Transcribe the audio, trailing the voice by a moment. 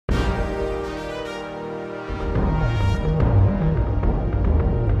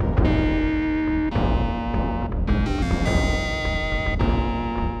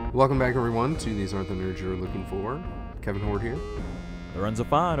Welcome back, everyone, to These Aren't the Nerds You're Looking For. Kevin Hord here. Lorenzo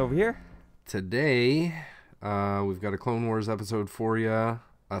Phan over here. Today, we've got a Clone Wars episode for you,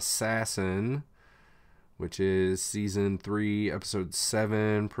 Assassin, which is Season 3, Episode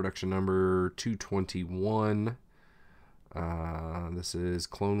 7, production number 221. This is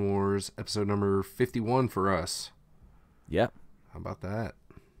Clone Wars episode number 51 for us. Yep. How about that?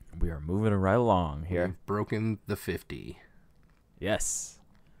 We are moving right along here. We've broken the 50. Yes.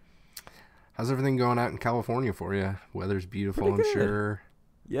 How's everything going out in California for you? Weather's beautiful, Pretty I'm good. sure.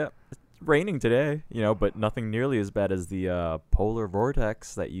 Yep. It's raining today, but nothing nearly as bad as the polar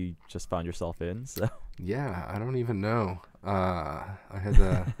vortex that you just found yourself in. So. Yeah, I don't even know. I had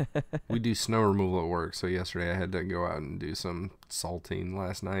to, we do snow removal at work, so yesterday I had to go out and do some salting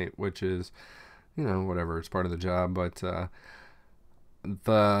last night, which is, whatever, it's part of the job, but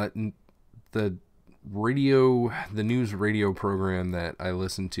the news radio program that I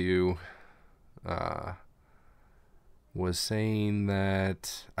listened to was saying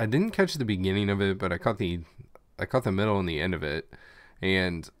that I didn't catch the beginning of it, but I caught the middle and the end of it,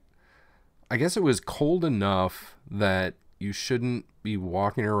 and I guess it was cold enough that you shouldn't be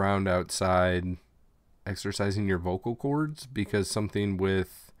walking around outside exercising your vocal cords because something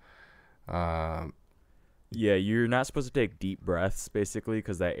with yeah, you're not supposed to take deep breaths, basically,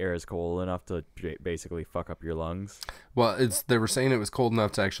 because that air is cold enough to basically fuck up your lungs. Well, they were saying it was cold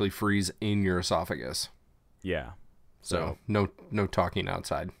enough to actually freeze in your esophagus. Yeah. So no talking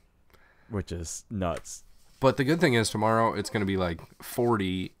outside. Which is nuts. But the good thing is tomorrow it's going to be like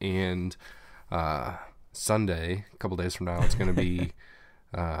 40, and Sunday, a couple days from now, it's going to be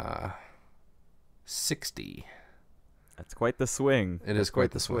 60. That's quite the swing. It is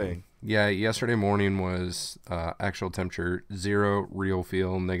quite the swing. Yeah, yesterday morning was actual temperature 0, real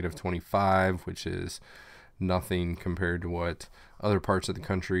feel -25, which is nothing compared to what other parts of the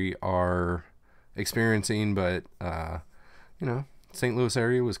country are experiencing. But, St. Louis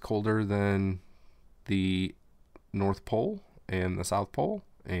area was colder than the North Pole and the South Pole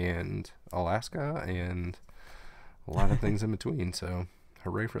and Alaska and a lot of things in between. So,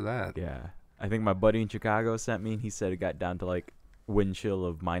 hooray for that. Yeah. I think my buddy in Chicago sent me, and he said it got down to like wind chill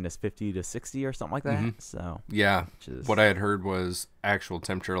of -50 to 60 or something like that. Mm-hmm. So yeah, what I had heard was actual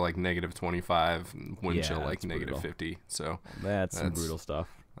temperature like -25, and wind chill like -50. So that's some brutal stuff.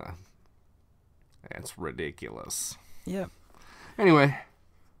 That's ridiculous. Yeah. Anyway,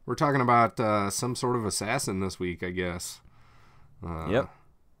 we're talking about some sort of assassin this week, I guess. Yep.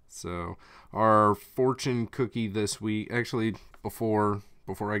 So our fortune cookie this week, actually, before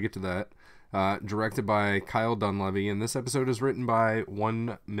I get to that. Directed by Kyle Dunleavy, and this episode is written by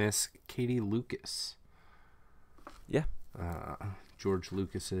one Miss Katie Lucas. Yeah. George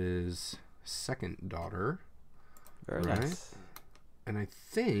Lucas's second daughter. Very nice. And I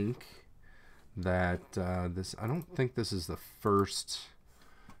think that I don't think this is the first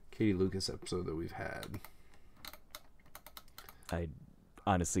Katie Lucas episode that we've had. I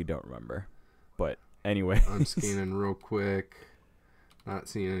honestly don't remember. But anyway. I'm scanning real quick. Not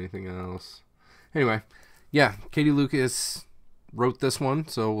seeing anything else. Anyway, yeah, Katie Lucas wrote this one,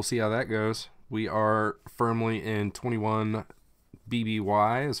 so we'll see how that goes. We are firmly in 21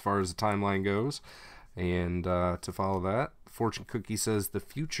 BBY as far as the timeline goes. And to follow that, Fortune Cookie says, the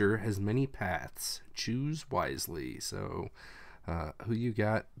future has many paths. Choose wisely. So, who you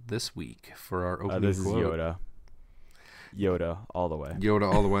got this week for our opening this quote? Is Yoda. Yoda all the way. Yoda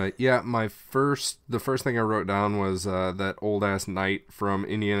all the way. Yeah, the first thing I wrote down was that old ass knight from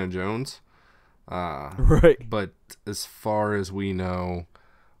Indiana Jones. Right. But as far as we know,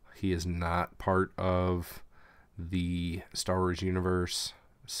 he is not part of the Star Wars universe.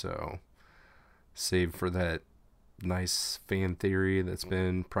 So, save for that nice fan theory that's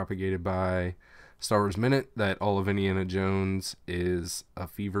been propagated by Star Wars Minute that all of Indiana Jones is a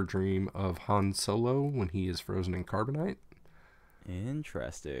fever dream of Han Solo when he is frozen in carbonite.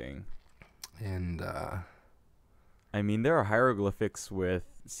 Interesting. And I mean, there are hieroglyphics with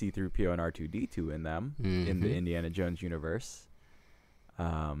C-3PO and R2-D2 in them in the Indiana Jones universe.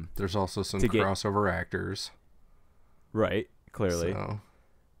 There's also some crossover actors. Right, clearly. So.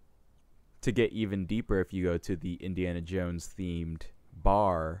 To get even deeper, if you go to the Indiana Jones themed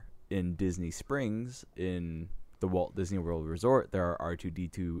bar in Disney Springs in the Walt Disney World Resort, there are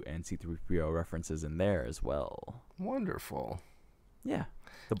R2-D2 and C-3PO references in there as well. Wonderful. Yeah.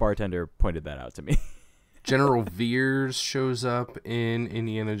 The bartender pointed that out to me. General Veers shows up in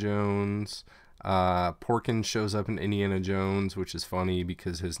Indiana Jones. Porkins shows up in Indiana Jones, which is funny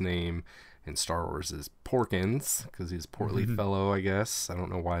because his name in Star Wars is Porkins, because he's a portly fellow, I guess. I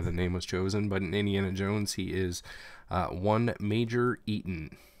don't know why the name was chosen, but in Indiana Jones, he is one Major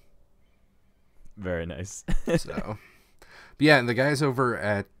Eaton. Very nice. So, but yeah, the guys over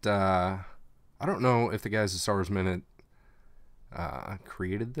at I don't know if the guys at Star Wars Minute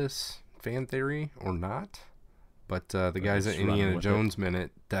created this fan theory or not, but the guys at Indiana Jones Minute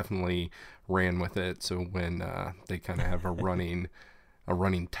definitely ran with it. So when they kind of have a running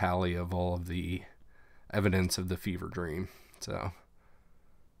tally of all of the evidence of the fever dream, so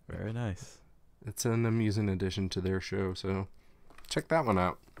very nice. It's an amusing addition to their show, so check that one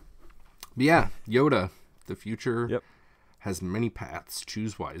out. But yeah, Yoda, the future has many paths.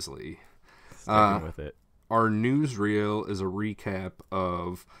 Choose wisely. Sticking with it. Our newsreel is a recap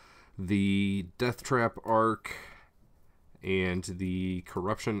of the Death Trap arc and the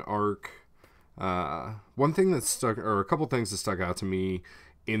Corruption arc. One thing that stuck, or a couple things that stuck out to me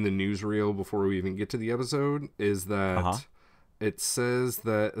in the newsreel before we even get to the episode, is that it says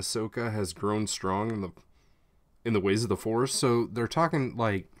that Ahsoka has grown strong in the ways of the Force. So they're talking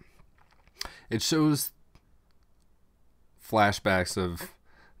like it shows flashbacks of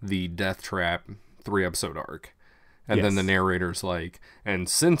the Death Trap 3-episode arc. And then the narrator's like, and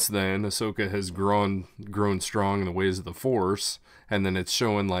since then, Ahsoka has grown strong in the ways of the Force. And then it's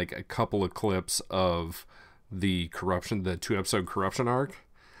showing like a couple of clips of the 2-episode Corruption arc.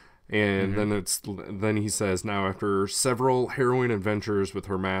 And then he says, now after several harrowing adventures with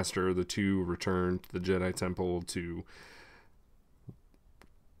her master, the two return to the Jedi Temple to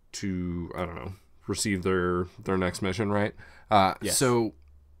I don't know, receive their next mission, right? So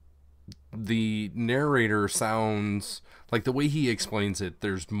the narrator sounds like, the way he explains it,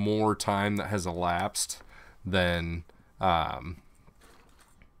 there's more time that has elapsed than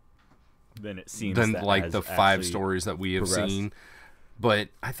it seems than that like the 5 stories that we have seen. But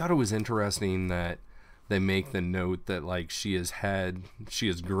I thought it was interesting that they make the note that like she has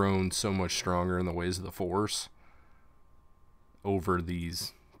grown so much stronger in the ways of the Force over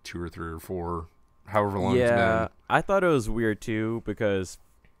these 2 or 3 or 4, however long it's been. I thought it was weird too, because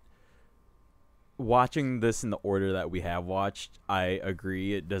watching this in the order that we have watched, I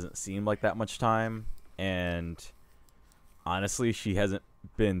agree it doesn't seem like that much time. And honestly, she hasn't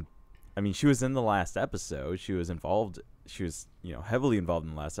been, I mean, she was in the last episode. She was heavily involved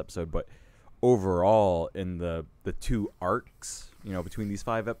in the last episode, but overall in the 2 arcs, between these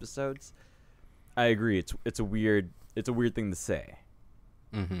 5 episodes, I agree it's a weird thing to say.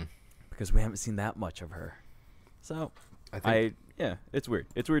 Because we haven't seen that much of her. So it's weird.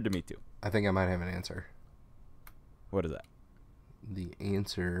 It's weird to me too. I think I might have an answer. What is that? The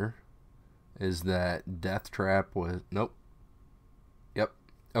answer is that Death Trap was... Nope. Yep.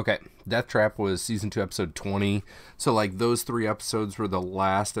 Okay. Death Trap was season 2, episode 20. So, like, those 3 episodes were the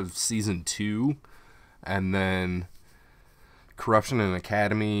last of season 2. And then Corruption and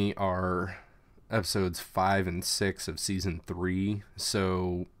Academy are episodes 5 and 6 of season 3.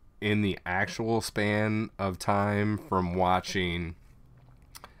 So, in the actual span of time from watching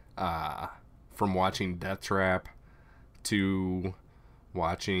Death Trap to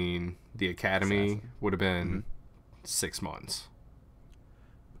watching the Academy would have been 6 months.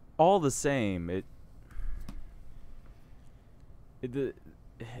 All the same, it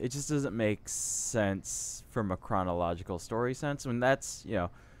just doesn't make sense from a chronological story sense. When that's,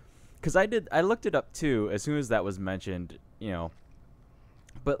 because I looked it up too as soon as that was mentioned,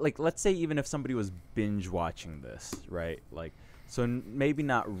 but like, let's say even if somebody was binge watching this, right? Like, so maybe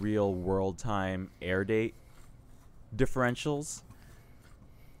not real world time air date differentials.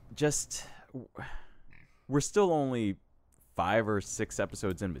 Just, we're still only 5 or 6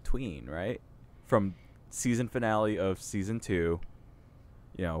 episodes in between, right? From season finale of season 2.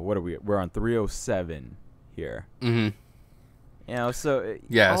 What are we? We're on 307 here. So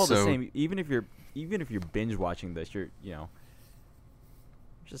the same. Even if you're binge watching this, you're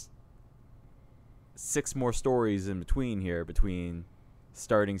just 6 more stories in between here, between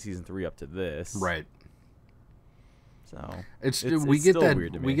starting season 3 up to this. Right. So we get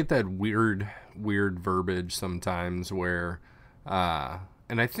that weird verbiage sometimes where,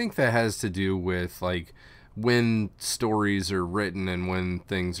 and I think that has to do with like when stories are written and when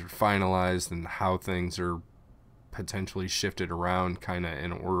things are finalized and how things are potentially shifted around kind of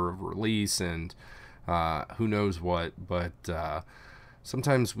in order of release and who knows what, but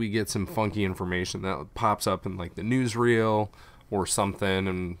sometimes we get some funky information that pops up in like the newsreel or something,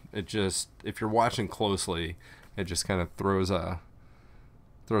 and it just, if you're watching closely, it just kind of throws a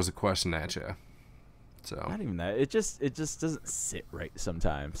question at you. So not even that. It just doesn't sit right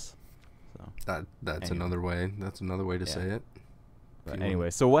sometimes. So that's another way. That's another way to say it. But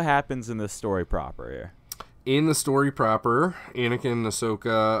anyway, so what happens in this story proper here? In the story proper, Anakin and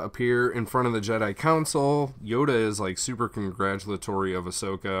Ahsoka appear in front of the Jedi Council. Yoda is like super congratulatory of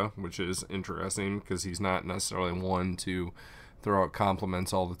Ahsoka, which is interesting because he's not necessarily one to throw out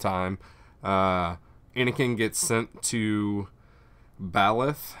compliments all the time. Anakin gets sent to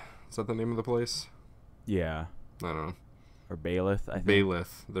Balith. Is that the name of the place? Yeah. I don't know. Or Baelith, I think.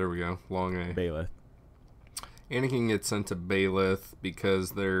 Baelith. There we go. Long A. Baelith. Anakin gets sent to Baelith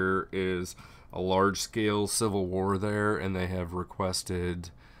because there is a large-scale civil war there, and they have requested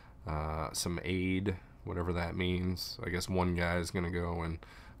some aid, whatever that means. I guess one guy is going to go and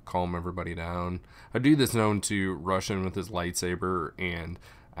calm everybody down. A dude that's known to rush in with his lightsaber and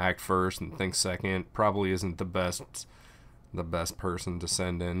act first and think second probably isn't the best person to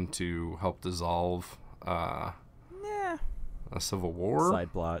send in to help dissolve a civil war.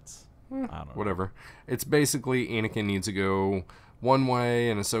 Side plots. I don't know. Whatever. It's basically Anakin needs to go one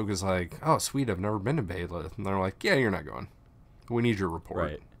way, and Ahsoka's like, oh, sweet, I've never been to Baelith. And they're like, yeah, you're not going. We need your report.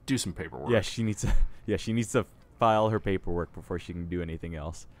 Right. Do some paperwork. Yeah, she needs to file her paperwork before she can do anything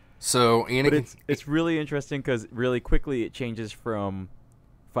else. So Anakin... But it's really interesting because really quickly it changes from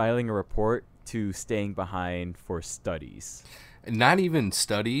filing a report to staying behind for studies. Not even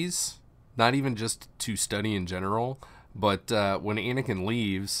studies, not even just to study in general, but when Anakin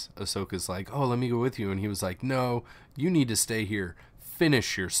leaves, Ahsoka's like, oh, let me go with you. And he was like, no, you need to stay here.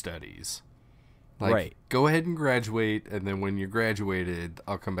 Finish your studies. Like, right. Go ahead and graduate, and then when you're graduated,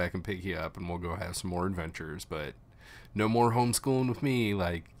 I'll come back and pick you up, and we'll go have some more adventures. But no more homeschooling with me.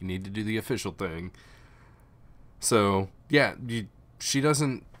 Like, you need to do the official thing. So, yeah, she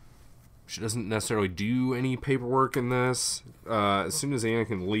doesn't necessarily do any paperwork in this. As soon as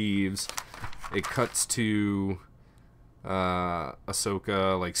Anakin leaves, it cuts to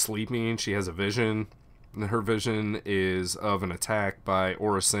Ahsoka like sleeping. She has a vision, and her vision is of an attack by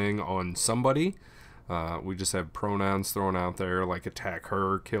Aurra Sing on somebody. We just have pronouns thrown out there like attack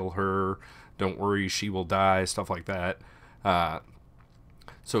her, kill her, don't worry, she will die, stuff like that.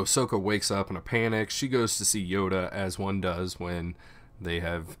 So Ahsoka wakes up in a panic. She goes to see Yoda, as one does when they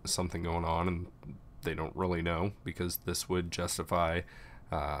have something going on and they don't really know, because this would justify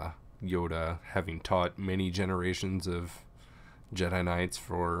Yoda having taught many generations of Jedi Knights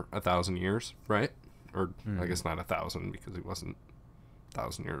for 1,000 years, right? Or I guess not 1,000, because he wasn't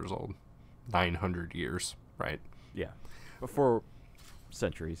 1,000 years old. 900 years, right? Yeah. Before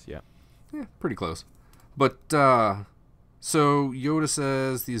centuries, yeah. Yeah, pretty close. But, so Yoda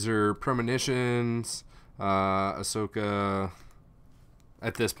says these are premonitions. Ahsoka,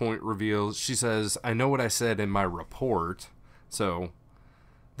 at this point, reveals, she says, I know what I said in my report. So,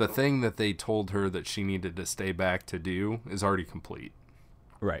 the thing that they told her that she needed to stay back to do is already complete.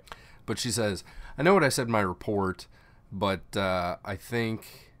 Right. But she says, I know what I said in my report, but I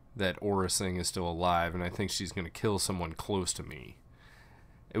think that Aurra Sing is still alive, and I think she's going to kill someone close to me.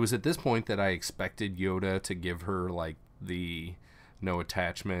 It was at this point that I expected Yoda to give her, like, the no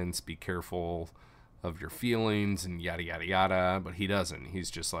attachments, be careful of your feelings, and yada, yada, yada, but he doesn't. He's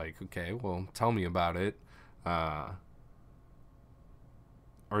just like, okay, well, tell me about it. Are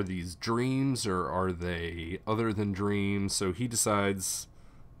these dreams, or are they other than dreams? So he decides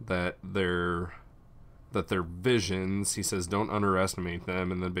that they're visions. He says don't underestimate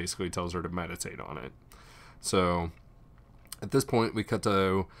them, and then basically tells her to meditate on it. So at this point we cut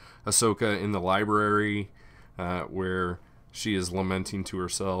to Ahsoka in the library, where she is lamenting to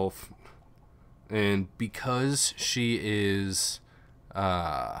herself, and because she is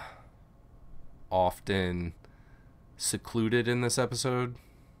often secluded in this episode,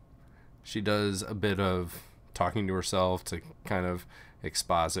 she does a bit of talking to herself to kind of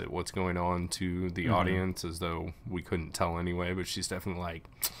exposit what's going on to the audience, as though we couldn't tell anyway. But she's definitely like,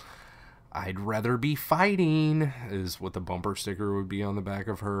 I'd rather be fighting, is what the bumper sticker would be on the back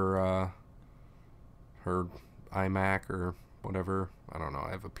of her her iMac or whatever. I don't know.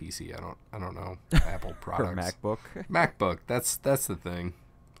 I have a PC. I don't know Apple products. Her MacBook. That's the thing.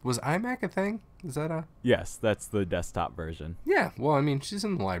 Was iMac a thing? Is that a... Yes, that's the desktop version. Yeah, well, I mean, she's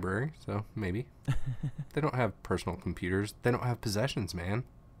in the library, so maybe. They don't have personal computers. They don't have possessions, man.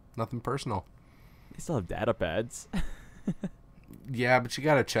 Nothing personal. They still have data pads. Yeah, but you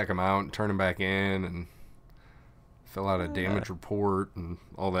gotta check them out and turn them back in and fill out a damage report and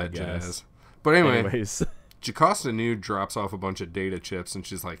all that jazz. But anyways, Jocasta Nu drops off a bunch of data chips, and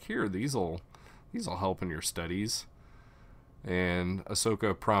she's like, here, these'll help in your studies. And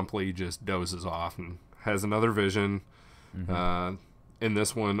Ahsoka promptly just dozes off and has another vision. In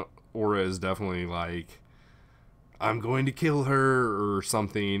this one, Aurra is definitely like, I'm going to kill her or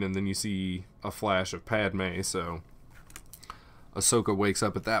something, and then you see a flash of Padmé. So Ahsoka wakes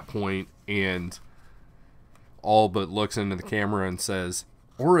up at that point, and all but looks into the camera and says,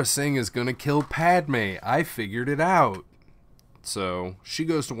 Aurra Sing is going to kill Padmé. I figured it out. So she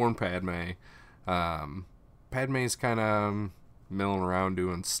goes to warn Padmé. Padmé's kind of milling around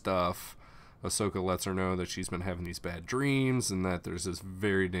doing stuff. Ahsoka lets her know that she's been having these bad dreams and that there's this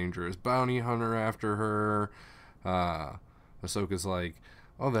very dangerous bounty hunter after her. Ahsoka's like,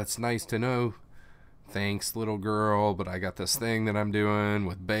 oh, that's nice to know. Thanks, little girl, but I got this thing that I'm doing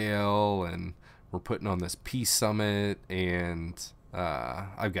with Bail, and we're putting on this peace summit, and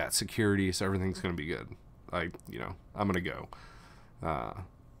I've got security, so everything's going to be good. I'm going to go.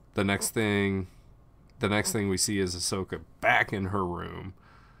 The next thing we see is Ahsoka back in her room.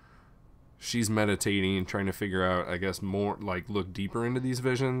 She's meditating, trying to figure out, I guess, more, like, look deeper into these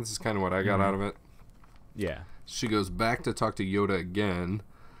visions is kind of what I got out of it. Yeah. She goes back to talk to Yoda again.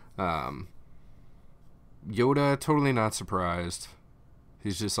 Yoda, totally not surprised.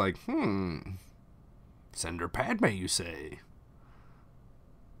 He's just like, send her Padmé, you say?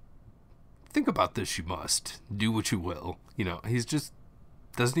 Think about this, you must. Do what you will. He's just,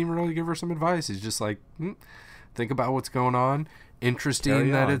 doesn't even really give her some advice. He's just like, think about what's going on.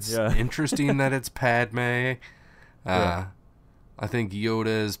 Interesting that it's Padmé. I think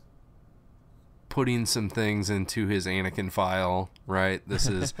Yoda is putting some things into his Anakin file, right? This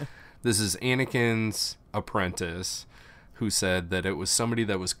is Anakin's apprentice who said that it was somebody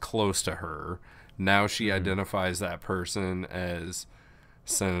that was close to her. Now she identifies that person as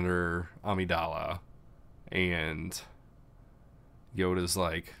Senator Amidala, and Yoda's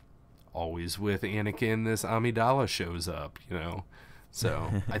like, always with Anakin, this Amidala shows up, So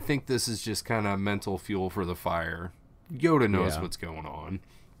I think this is just kind of mental fuel for the fire. Yoda knows what's going on.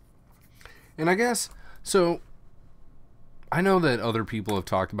 And I guess, so I know that other people have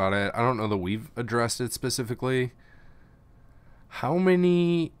talked about it. I don't know that we've addressed it specifically. How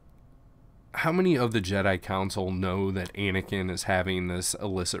many of the Jedi Council know that Anakin is having this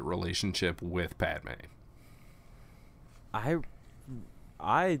illicit relationship with Padmé?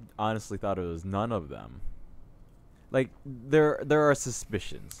 I honestly thought it was none of them. Like, there are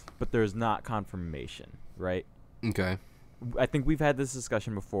suspicions, but there's not confirmation, right? Okay. I think we've had this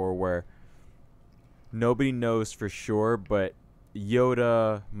discussion before where nobody knows for sure, but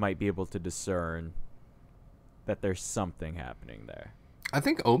Yoda might be able to discern that there's something happening there. I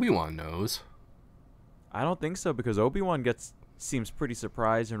think Obi-Wan knows. I don't think so, because Obi-Wan seems pretty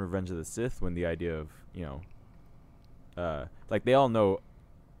surprised in Revenge of the Sith when the idea of, like, they all know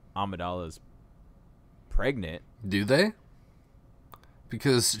Amidala's pregnant. Do they?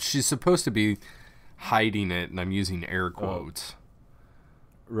 Because she's supposed to be hiding it, and I'm using air quotes.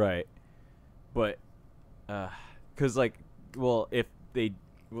 Right. But, because, like, so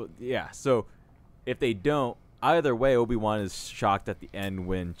if they don't, either way, Obi-Wan is shocked at the end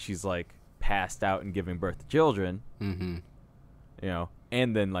when she's, like, passed out and giving birth to children. Mm-hmm.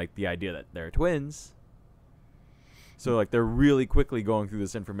 And then, like, the idea that they're twins. So, like, they're really quickly going through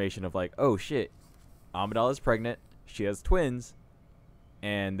this information of, like, oh, shit, Amidala's pregnant, she has twins,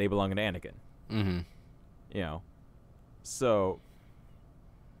 and they belong to Anakin. Mm-hmm. So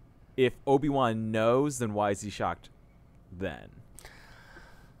if Obi-Wan knows, then why is he shocked then?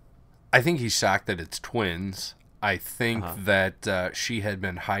 I think he's shocked that it's twins. I think that she had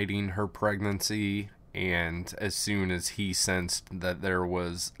been hiding her pregnancy, and as soon as he sensed that there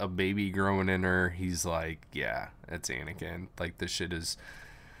was a baby growing in her, he's like, yeah, it's Anakin. Like, this shit is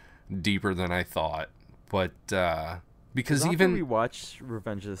deeper than I thought. But because even we watch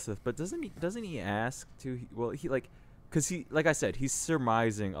Revenge of the Sith, but doesn't he ask to? Well, he because he, like I said, he's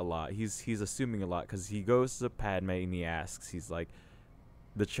surmising a lot. He's assuming a lot because he goes to Padmé and he asks. He's like,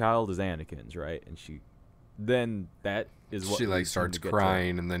 the child is Anakin's, right? And then that is what she like starts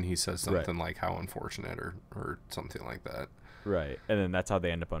crying, and then he says something like, how unfortunate, or something like that. Right, and then that's how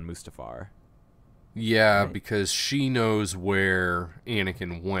they end up on Mustafar. Yeah, right. Because she knows where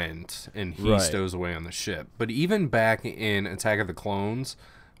Anakin went, and he stows away on the ship. But even back in Attack of the Clones,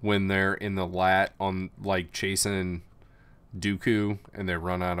 when they're in the lat on, like, chasing Dooku, and they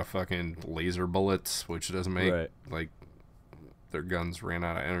run out of fucking laser bullets, which doesn't make, like, their guns ran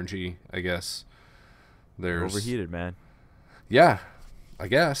out of energy, I guess. They're overheated, man. Yeah, I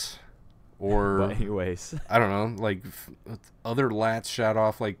guess. Or, but anyways, I don't know, like, other lats shot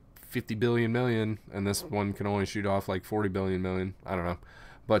off, like, 50 billion million, and this one can only shoot off like 40 billion million. I don't know.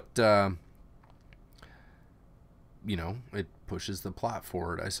 But, it pushes the plot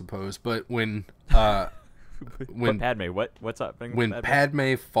forward, I suppose. But when Padmé, what's happening? When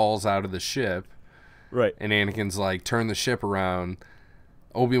Padmé falls out of the ship, right, and Anakin's like, turn the ship around,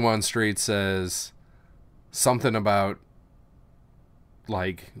 Obi-Wan straight says something about,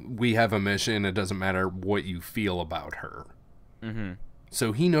 like, we have a mission. It doesn't matter what you feel about her. Mm-hmm.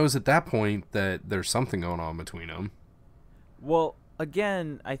 So he knows at that point that there's something going on between them. Well,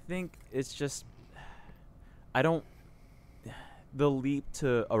 again, I think it's just the leap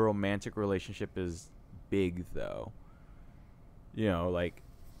to a romantic relationship is big, though. You know, like,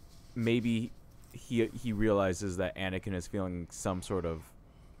 maybe he realizes that Anakin is feeling some sort of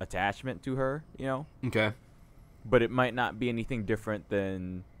attachment to her, you know? Okay. But it might not be anything different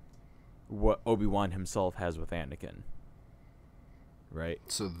than what Obi-Wan himself has with Anakin. Right?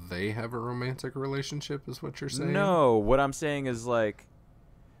 So they have a romantic relationship, is what you're saying? No, what I'm saying is, like,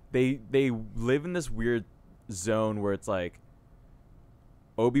 they live in this weird zone where it's like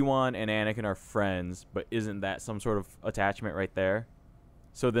Obi-Wan and Anakin are friends, but isn't that some sort of attachment right there?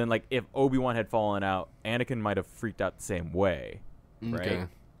 So then, like, if Obi-Wan had fallen out, Anakin might have freaked out the same way, right? Okay.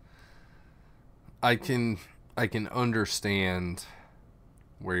 I can understand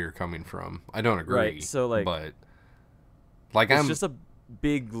where you're coming from. I don't agree, Right, so, like, but like it's just a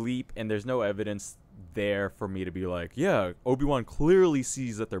big leap, and there's no evidence there for me to be like, yeah, Obi-Wan clearly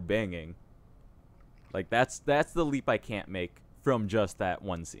sees that they're banging. Like, that's the leap I can't make from just that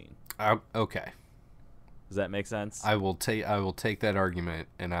one scene. Okay. Does that make sense? I will take that argument,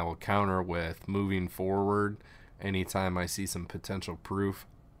 and I will counter with moving forward. Anytime I see some potential proof,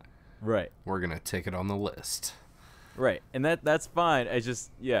 Right. we're gonna take it on the list. Right. And that's fine. I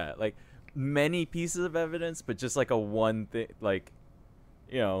just, yeah, like, many pieces of evidence, but just like a one thing, like,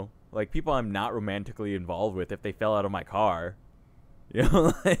 you know, like, people I'm not romantically involved with, if they fell out of my car, you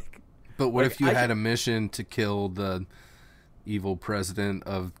know, like. But what like, if you had a mission to kill the evil president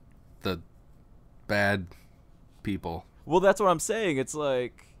of the bad people? Well, that's what I'm saying. It's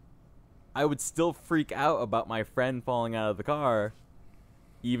like, I would still freak out about my friend falling out of the car,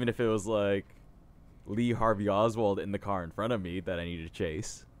 even if it was like Lee Harvey Oswald in the car in front of me that I needed to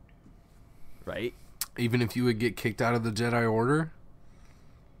chase. Right? Even if you would get kicked out of the Jedi Order?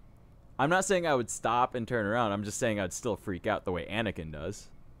 I'm not saying I would stop and turn around. I'm just saying I'd still freak out the way Anakin does.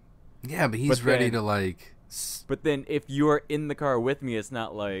 Yeah, but he's ready to, like... But then if you're in the car with me, it's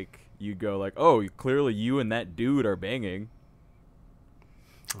not like you go like, oh, clearly you and that dude are banging.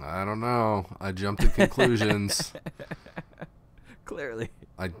 I don't know. I jumped to conclusions. Clearly.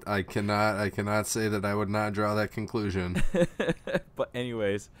 I cannot say that I would not draw that conclusion. But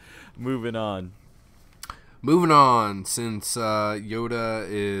anyways, moving on. Since Yoda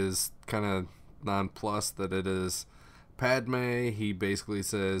is kind of nonplussed that it is Padme, he basically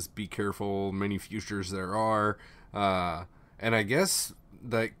says, be careful, many futures there are. And I guess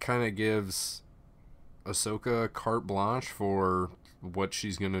that kind of gives Ahsoka carte blanche for what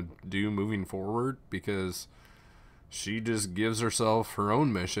she's going to do moving forward, because she just gives herself her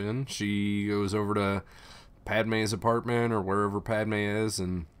own mission. She goes over to Padme's apartment or wherever Padme is,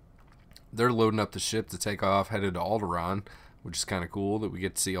 and they're loading up the ship to take off, headed to Alderaan, which is kind of cool that we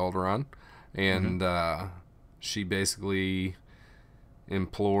get to see Alderaan. And she basically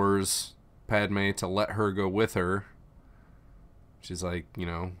implores Padme to let her go with her. She's like, you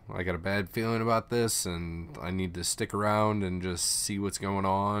know, I got a bad feeling about this, and I need to stick around and just see what's going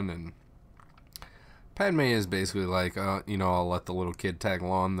on. And Padme is basically like, you know, I'll let the little kid tag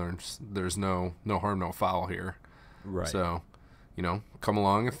along. There's no harm, no foul here. Right. So, you know, come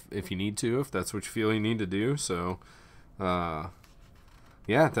along if you need to, if that's what you feel you need to do. So, yeah,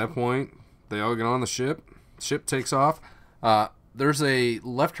 at that point, they all get on the ship. Ship takes off. There's a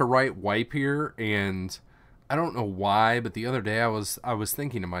left to right wipe here, and I don't know why, but the other day I was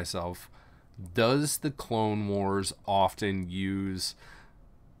thinking to myself, does the Clone Wars often use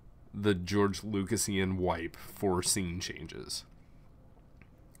the George Lucasian wipe for scene changes?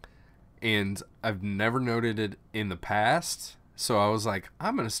 And I've never noted it in the past, so I was like,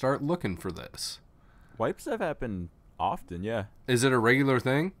 I'm going to start looking for this. Wipes have happened often, yeah. Is it a regular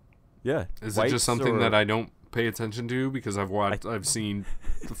thing? Yeah. Is it just something that I don't pay attention to because I've seen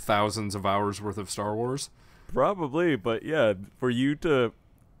thousands of hours worth of Star Wars? Probably, but yeah, for you to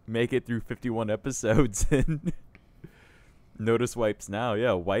make it through 51 episodes and notice wipes now,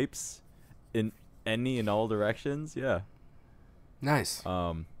 yeah, wipes in any and all directions, yeah. Nice.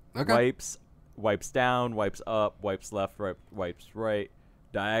 Okay. Wipes down, wipes up, wipes left, right, wipes right,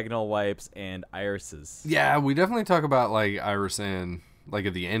 diagonal wipes, and irises. Yeah, we definitely talk about like irisin like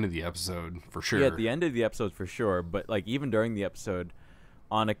at the end of the episode for sure. Yeah, at the end of the episode for sure, but like even during the episode,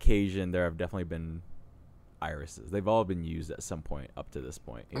 on occasion there have definitely been irises. They've all been used at some point up to this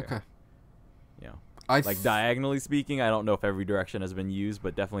point here. Okay. You know, diagonally speaking, I don't know if every direction has been used,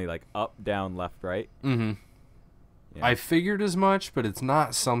 but definitely like up, down, left, right. Mm-hmm. Yeah. I figured as much, but it's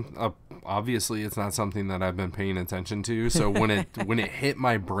not obviously it's not something that I've been paying attention to. So when it hit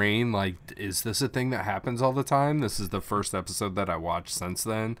my brain, like, is this a thing that happens all the time? This is the first episode that I watched since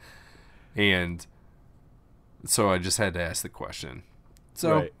then. And so I just had to ask the question.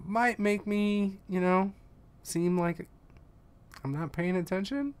 So might make me, seem like I'm not paying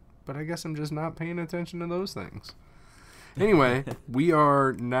attention, but I guess I'm just not paying attention to those things. Anyway, we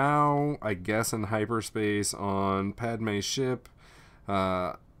are now, I guess, in hyperspace on Padmé's ship.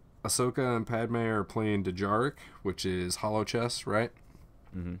 Ahsoka and Padmé are playing Dejarik, which is hollow chess, right?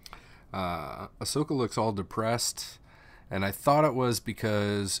 Mm-hmm. Ahsoka looks all depressed, and I thought it was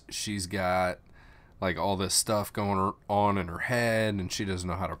because she's got like all this stuff going on in her head, and she doesn't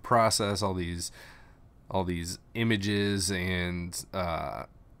know how to process all these images and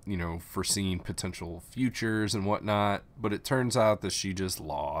foreseeing potential futures and whatnot. But it turns out that she just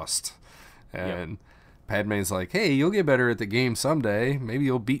lost, and Padmé's like, "Hey, you'll get better at the game someday. Maybe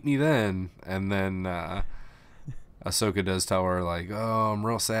you'll beat me then." And then Ahsoka does tell her, like, "Oh, I'm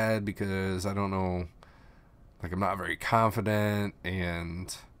real sad because I don't know, like, I'm not very confident,"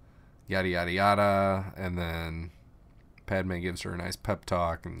 and yada yada yada. And then Padmé gives her a nice pep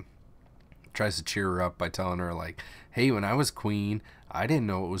talk and tries to cheer her up by telling her, like, "Hey, when I was queen, I didn't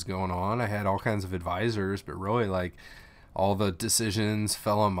know what was going on. I had all kinds of advisors, but really, like, all the decisions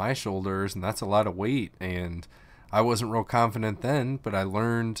fell on my shoulders, and that's a lot of weight. And I wasn't real confident then, but I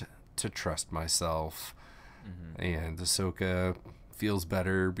learned to trust myself." Mm-hmm. And Ahsoka feels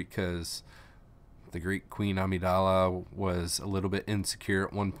better because the great Queen Amidala was a little bit insecure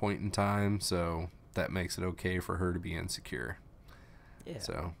at one point in time, so that makes it okay for her to be insecure. Yeah.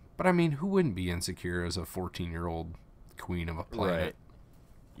 So, but I mean, who wouldn't be insecure as a 14-year-old queen of a planet? Right.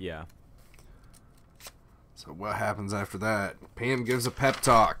 Yeah. So what happens after that? Pam gives a pep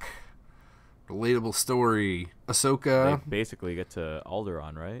talk. Relatable story. Ahsoka. They basically get to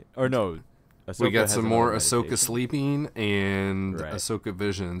Alderaan, right? Or no. Ahsoka we got some more meditation. Ahsoka sleeping and Ahsoka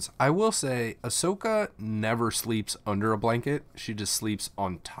visions. I will say, Ahsoka never sleeps under a blanket. She just sleeps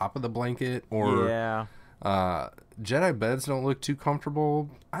on top of the blanket. Or Jedi beds don't look too comfortable.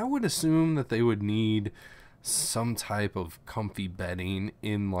 I would assume that they would need some type of comfy bedding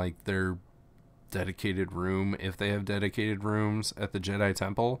in like their dedicated room, if they have dedicated rooms at the Jedi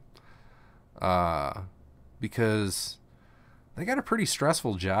Temple, because they got a pretty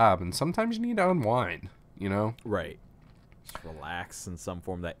stressful job, and sometimes you need to unwind, Right. Just relax in some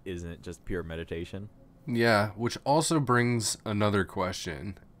form that isn't just pure meditation. Yeah, which also brings another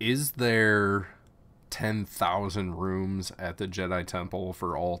question. Is there 10,000 rooms at the Jedi Temple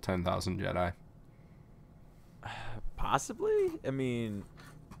for all 10,000 Jedi? Possibly. I mean,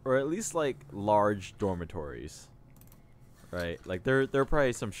 or at least like large dormitories, right? Like there are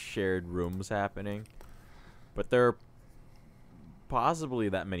probably some shared rooms happening, but there are possibly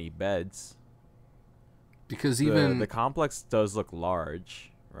that many beds. Because even the complex does look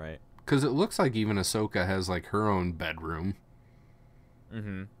large, right? Because it looks like even Ahsoka has like her own bedroom.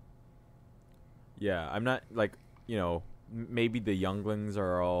 Mm-hmm. Yeah, I'm not like maybe the younglings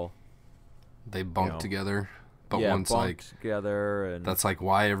are all they bunk together. But yeah, once like together, and that's like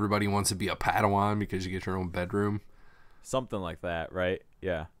why everybody wants to be a Padawan, because you get your own bedroom. Something like that, right?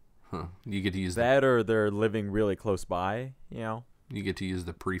 Yeah. Huh. You get to use that, or they're living really close by. You get to use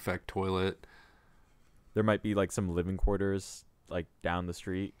the prefect toilet. There might be like some living quarters like down the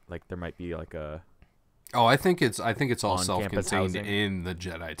street. Like there might be like a. Oh, I think it's all self-contained in the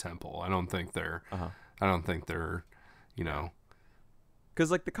Jedi Temple. I don't think they're.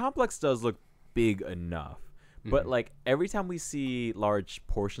 Because like the complex does look big enough. But like every time we see large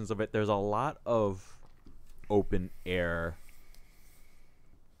portions of it, there's a lot of open air,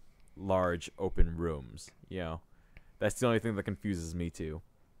 large open rooms. That's the only thing that confuses me too.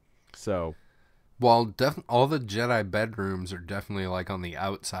 So, well, all the Jedi bedrooms are definitely like on the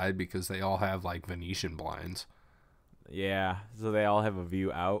outside because they all have like Venetian blinds. Yeah, so they all have a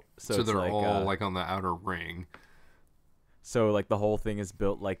view out. So they're like, all like on the outer ring. So like the whole thing is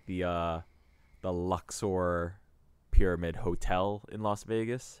built like the Luxor Pyramid Hotel in Las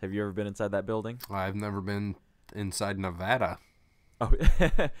Vegas. Have you ever been inside that building? I've never been inside Nevada. Oh,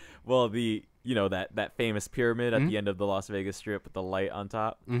 well, that famous pyramid at the end of the Las Vegas Strip with the light on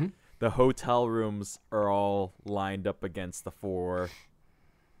top. Mm-hmm. The hotel rooms are all lined up against the four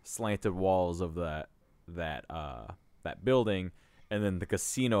slanted walls of that building, and then the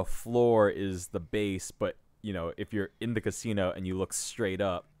casino floor is the base. But if you're in the casino and you look straight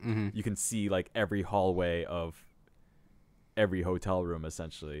up, you can see like every hallway of every hotel room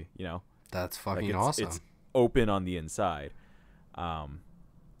essentially. That's fucking like awesome. It's open on the inside.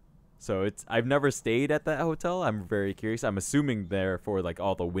 So I've never stayed at that hotel. I'm very curious. I'm assuming therefore like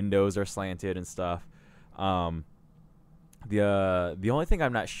all the windows are slanted and stuff. The only thing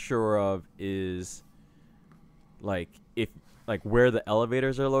I'm not sure of is like if like where the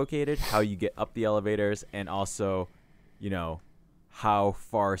elevators are located, how you get up the elevators, and also, how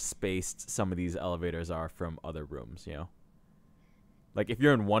far spaced some of these elevators are from other rooms, Like if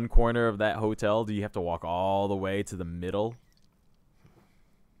you're in one corner of that hotel, do you have to walk all the way to the middle?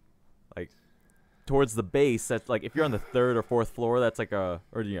 Like towards the base, that's like if you're on the third or fourth floor, that's like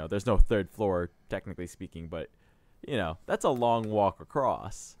there's no third floor technically speaking, but that's a long walk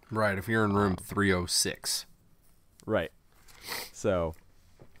across. Right, if you're in room 306. Right. So,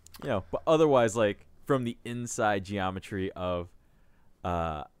 but otherwise, like from the inside geometry of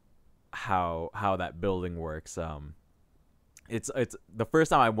how that building works, it's the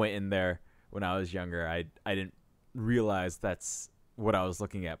first time I went in there when I was younger, I didn't realize that's what I was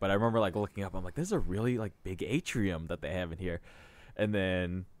looking at, but I remember like looking up, I'm like, there's a really like big atrium that they have in here, and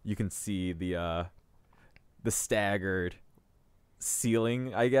then you can see the staggered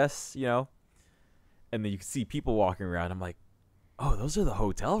ceiling, I guess, and then you can see people walking around. I'm like, oh, those are the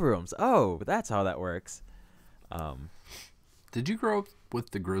hotel rooms. Oh, that's how that works. Did you grow up with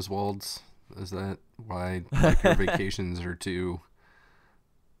the Griswolds? Is that why like, your vacations are too?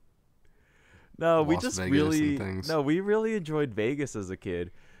 No, Las Vegas we really enjoyed Vegas as a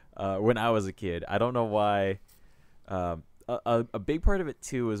kid. When I was a kid, I don't know why. A big part of it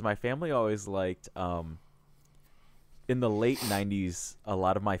too is my family always liked. In the late 90s, a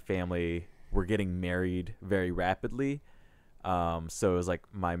lot of my family were getting married very rapidly. So it was like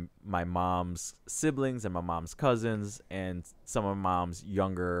my mom's siblings and my mom's cousins and some of my mom's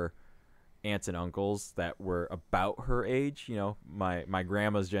younger aunts and uncles that were about her age. My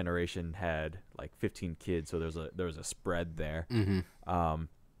grandma's generation had like 15 kids, so there was a spread there. Mm-hmm.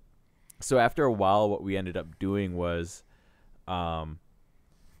 So after a while, what we ended up doing was,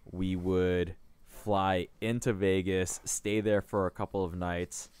 we would fly into Vegas, stay there for a couple of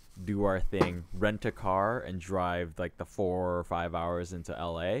nights, do our thing, rent a car, and drive like the 4 or 5 hours into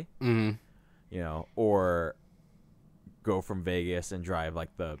LA. Mm-hmm. Or go from Vegas and drive like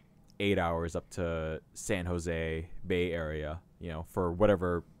the 8 hours up to San Jose Bay Area. For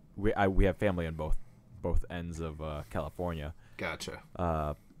whatever we have family in both ends of California. Gotcha.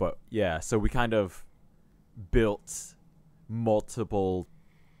 But yeah, so we kind of built multiple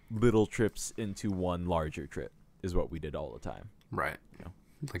little trips into one larger trip is what we did all the time. Right.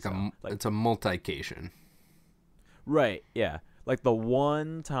 It's a multication. Right. Yeah. Like the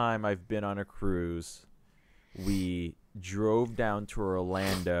one time I've been on a cruise, we drove down to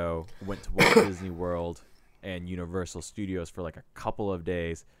Orlando, went to Walt Disney World and Universal Studios for like a couple of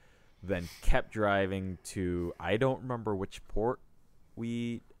days, then kept driving to, I don't remember which port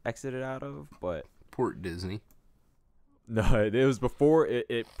we exited out of, but Port Disney. No, it was before.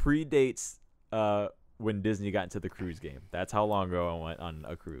 It predates when Disney got into the cruise game. That's how long ago I went on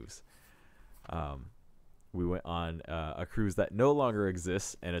a cruise. We went on a cruise that no longer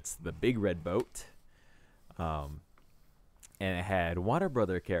exists, and it's the Big Red Boat. And it had Warner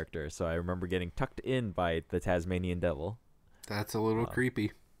Brother characters, so I remember getting tucked in by the Tasmanian Devil. That's a little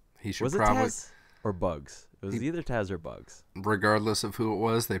creepy. He should was it probably Taz or Bugs? It was either Taz or Bugs. Regardless of who it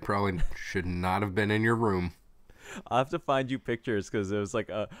was, they probably should not have been in your room. I'll have to find you pictures because it was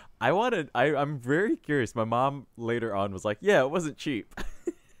like I'm very curious. My mom later on was like, yeah, it wasn't cheap.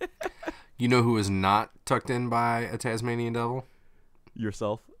 You know who was not tucked in by a Tasmanian devil?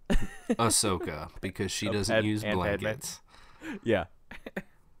 Yourself? Ahsoka, because she doesn't use blankets. Yeah.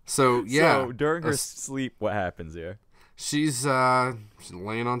 So, yeah. So, during her sleep, what happens here? She's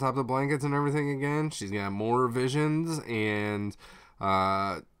laying on top of the blankets and everything again. She's got more visions, and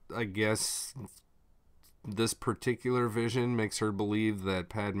I guess this particular vision makes her believe that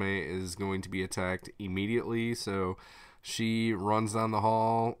Padmé is going to be attacked immediately. So she runs down the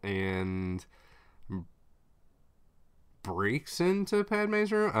hall and breaks into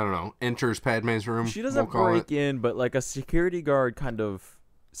Padmé's room. I don't know. Enters Padmé's room. She doesn't break in, but like a security guard kind of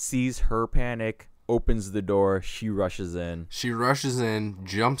sees her panic, opens the door. She rushes in.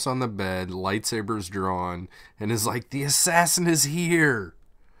 Jumps on the bed, lightsabers drawn, and is like, the assassin is here.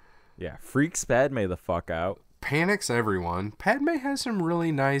 Yeah, freaks Padmé the fuck out. Panics everyone. Padmé has some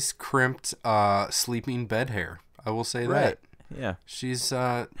really nice crimped sleeping bed hair. I will say that. Yeah. She's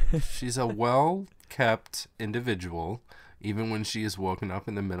a well-kept individual, even when she is woken up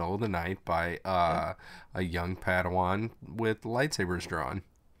in the middle of the night by a young Padawan with lightsabers drawn.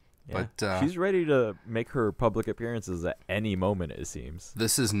 Yeah. But she's ready to make her public appearances at any moment, it seems.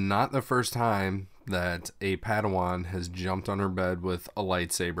 This is not the first time that a Padawan has jumped on her bed with a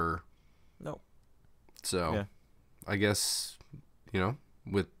lightsaber So Yeah. I guess,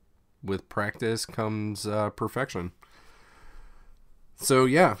 with practice comes perfection. So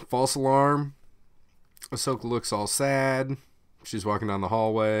yeah, false alarm. Ahsoka looks all sad. She's walking down the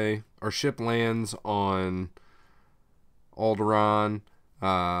hallway. Our ship lands on Alderaan.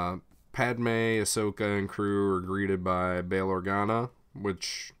 Padmé, Ahsoka, and crew are greeted by Bail Organa,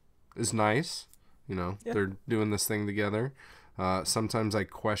 which is nice. They're doing this thing together. Sometimes I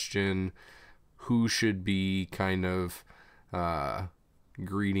question who should be kind of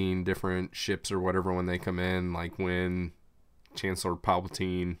greeting different ships or whatever when they come in. Like when Chancellor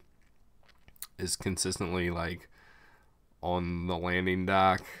Palpatine is consistently like on the landing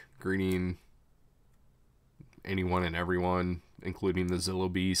dock greeting anyone and everyone, including the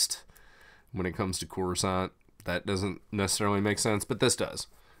Zillo Beast. When it comes to Coruscant, that doesn't necessarily make sense, but this does.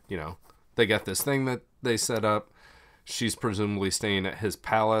 They got this thing that they set up. She's presumably staying at his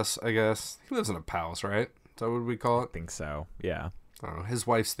palace, I guess. He lives in a palace, right? Is that what we call it? I think so, yeah. I don't know. His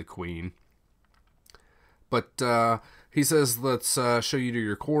wife's the queen. But he says, let's show you to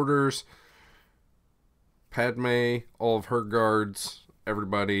your quarters. Padme, all of her guards,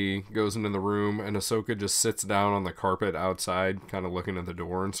 everybody goes into the room, and Ahsoka just sits down on the carpet outside, kind of looking at the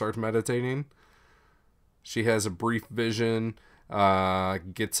door, and starts meditating. She has a brief vision,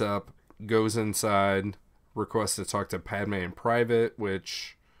 gets up, goes inside, requests to talk to Padme in private,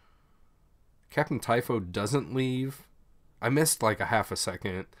 which Captain Typho doesn't leave. I missed like a half a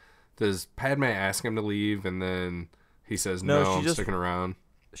second. Does Padme ask him to leave, and then he says, no, I'm sticking around?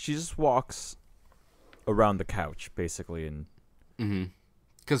 She just walks around the couch, basically, and... Mm-hmm.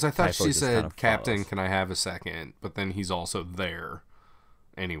 Because I thought Typho she just said, kind of Captain, follows. can I have a second? But then he's also there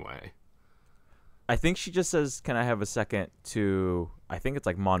anyway. I think she just says, can I have a second to... I think it's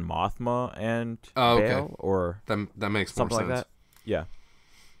like Mon Mothma and Okay. Bail, or That makes more something sense. like that. Yeah.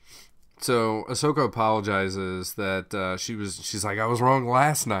 So Ahsoka apologizes that she's like, I was wrong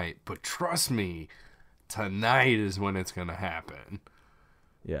last night, but trust me, tonight is when it's going to happen.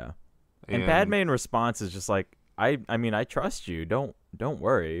 Yeah. And Padme in response is just like, I mean, I trust you. Don't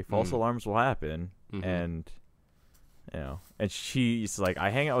worry. False alarms will happen. Mm-hmm. And, and she's like,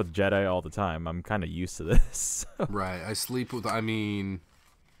 I hang out with Jedi all the time. I'm kind of used to this. Right. I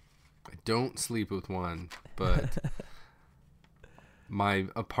don't sleep with one, but my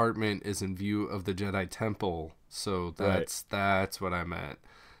apartment is in view of the Jedi Temple. So that's what I meant.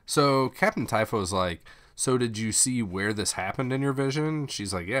 So Captain Typho's like, so did you see where this happened in your vision?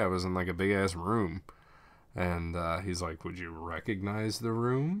 She's like, yeah, it was in like a big ass room. And he's like, would you recognize the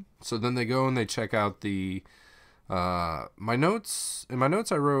room? So then they go and they check out the in my notes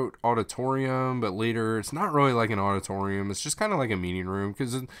I wrote auditorium, but later it's not really like an auditorium. It's just kind of like a meeting room,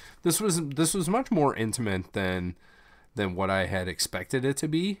 because this was much more intimate than what I had expected it to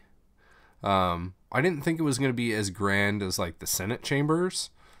be. I didn't think it was going to be as grand as like the Senate chambers,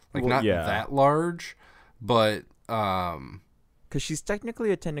 like that large, but because she's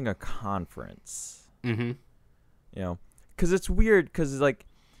technically attending a conference. Mm-hmm. Because it's weird, because like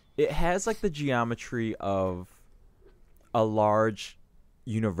it has like the geometry of a large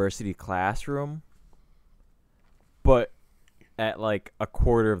university classroom, but at like a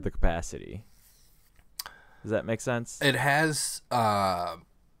quarter of the capacity. Does that make sense? It has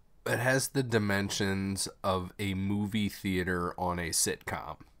the dimensions of a movie theater on a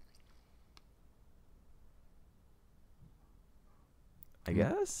sitcom. I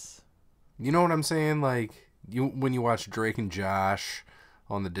guess. You know what I'm saying? Like when you watch Drake and Josh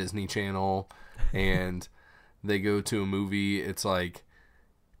on the Disney Channel, and they go to a movie, it's like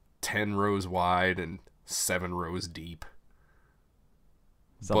 10 rows wide and 7 rows deep.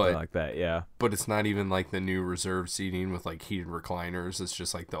 Something like that, yeah. But it's not even like the new reserved seating with like heated recliners. It's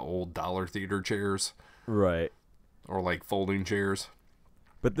just like the old dollar theater chairs. Right. Or like folding chairs.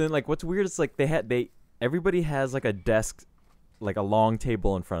 But then like what's weird is like everybody has like a desk, like a long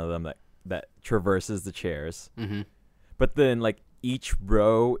table in front of them that traverses the chairs. Mm-hmm. But then like each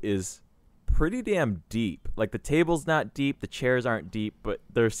row is pretty damn deep. Like the table's not deep, the chairs aren't deep, but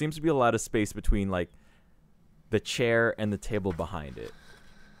there seems to be a lot of space between like the chair and the table behind it.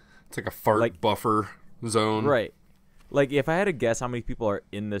 It's like a fart buffer zone. Right. Like if I had to guess how many people are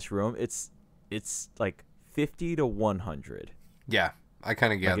in this room, it's like 50 to 100. Yeah, I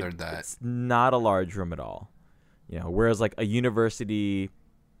kind of gathered that. It's not a large room at all. Whereas like a university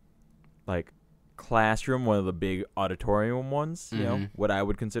like classroom, one of the big auditorium ones, what I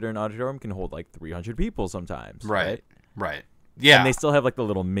would consider an auditorium can hold like 300 people sometimes. Right. Yeah. And they still have like the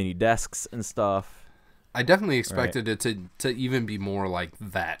little mini desks and stuff. I definitely expected it to even be more like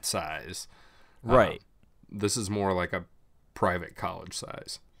that size. Right. This is more like a private college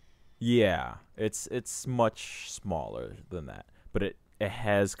size. Yeah, it's much smaller than that, but it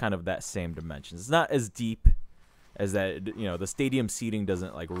has kind of that same dimensions. It's not as deep as that. The stadium seating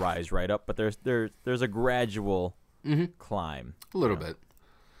doesn't like rise right up, but there's a gradual climb. A little bit.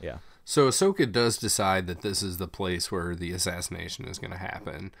 Yeah. So Ahsoka does decide that this is the place where the assassination is going to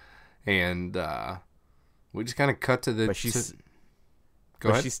happen, and we just kind of cut to the. But she's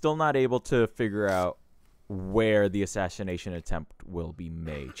ahead. She's still not able to figure out where the assassination attempt will be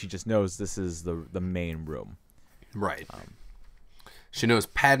made. She just knows this is the main room. Right. She knows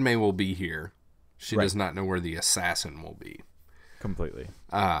Padmé will be here. She Right. does not know where the assassin will be. Completely.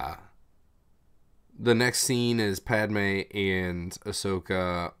 The next scene is Padmé and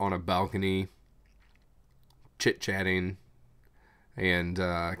Ahsoka on a balcony, chit-chatting, and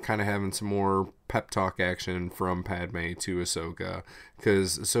kind of having some more pep talk action from Padmé to Ahsoka.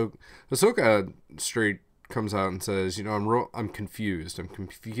 Because Ahsoka straight comes out and says, I'm confused. I'm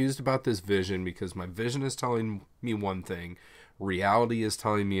confused about this vision because my vision is telling me one thing. Reality is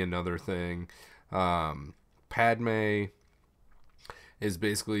telling me another thing. Padmé is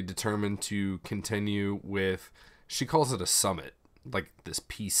basically determined to continue with, she calls it a summit, like this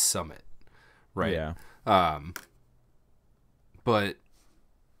peace summit, right? Yeah. But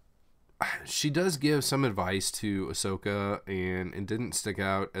she does give some advice to Ahsoka, and it didn't stick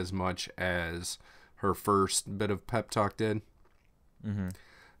out as much as her first bit of pep talk did. Mm-hmm.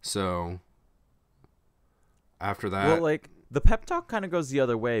 So after that, Well, like the pep talk kind of goes the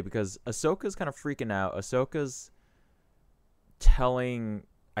other way because Ahsoka's kind of freaking out. Ahsoka's telling,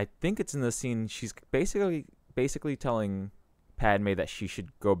 I think it's in the scene, she's basically telling Padmé that she should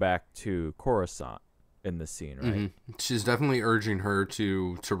go back to Coruscant in this scene, right? Mm-hmm. She's definitely urging her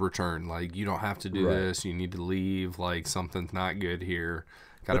to return. Like, you don't have to do Right. this. You need to leave. Like, something's not good here.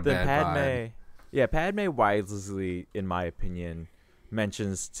 Got But a then bad Padmé, vibe. yeah, Padmé wisely, in my opinion,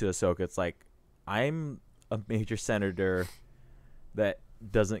 mentions to Ahsoka, it's like, I'm a major senator that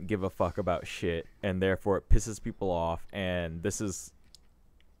doesn't give a fuck about shit, and therefore it pisses people off, and this is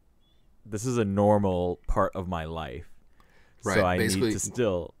a normal part of my life. Right, So I basically, need to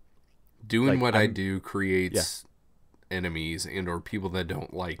still doing like, what I I'm- do creates enemies and or people that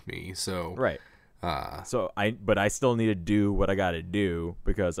don't like me. So right. So I still need to do what I got to do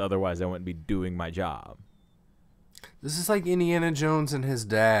because otherwise I wouldn't be doing my job. this is like Indiana Jones and his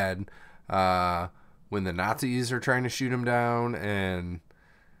dad when the Nazis are trying to shoot him down, and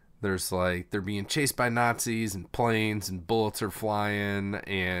there's like they're being chased by Nazis and planes and bullets are flying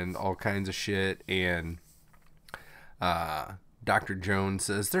and all kinds of shit, and Dr. Jones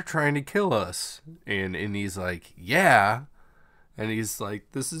says they're trying to kill us, and he's like, yeah. And he's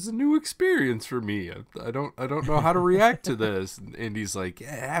like, this is a new experience for me. I don't know how to react to this. And he's like,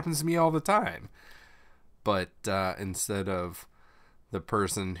 yeah, it happens to me all the time. But instead of the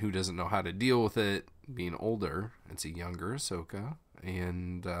person who doesn't know how to deal with it being older, it's a younger Ahsoka.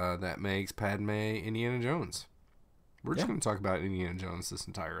 And that makes Padmé Indiana Jones. We're just going to talk about Indiana Jones this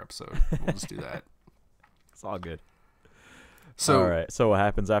entire episode. We'll just do that. It's all good. So, all right. So what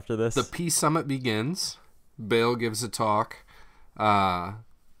happens after this? The Peace Summit begins. Bail gives a talk.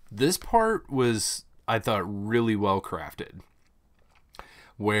 This part was, I thought, really well crafted.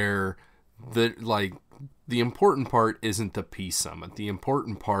 Where the important part isn't the Peace Summit. The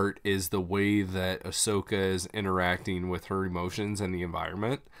important part is the way that Ahsoka is interacting with her emotions and the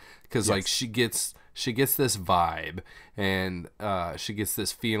environment. Because like she gets this vibe and she gets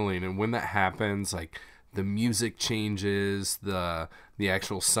this feeling, and when that happens, like the music changes, the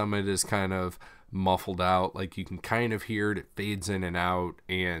actual summit is kind of muffled out, like you can kind of hear it fades in and out,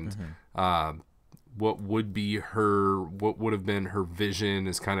 and what would have been her vision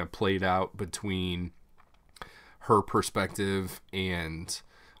is kind of played out between her perspective and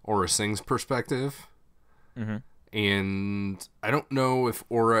Aurra Sing's perspective. And I don't know if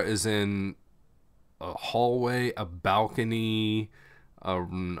Aurra is in a hallway, a balcony,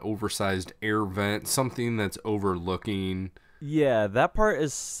 an oversized air vent, something that's overlooking. Yeah, that part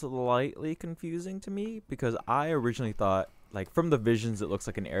is slightly confusing to me because I originally thought, like, from the visions, it looks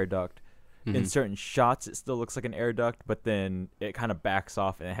like an air duct. In certain shots, it still looks like an air duct, but then it kind of backs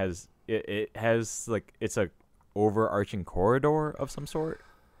off and it has like it's a overarching corridor of some sort.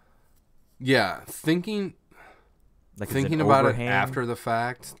 Yeah, thinking Like it's an about it overhang after the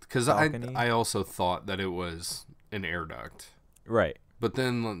fact, because balcony. I also thought that it was an air duct. Right. But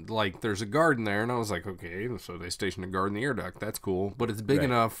then, like, there's a guard in there, and I was like, okay, so they stationed a guard in the air duct. That's cool. But it's big Right.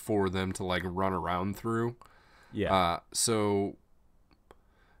 enough for them to, like, run around through. Yeah. So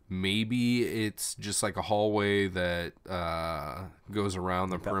maybe it's just like a hallway that goes around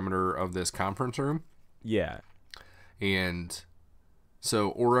the perimeter of this conference room. Yeah. And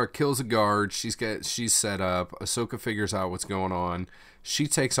So Aurra kills a guard. She's set up. Ahsoka figures out what's going on. She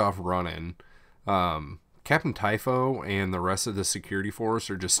takes off running. Captain Typho and the rest of the security force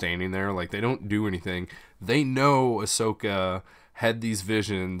are just standing there, like they don't do anything. They know Ahsoka had these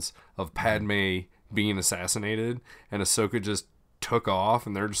visions of Padme being assassinated, and Ahsoka just took off,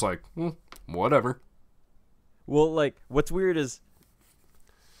 and they're just like, whatever. Well, like, what's weird is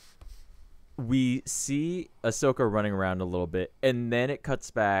we see Ahsoka running around a little bit, and then it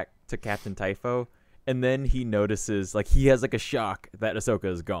cuts back to Captain Typho, and then he notices, like, he has like a shock that Ahsoka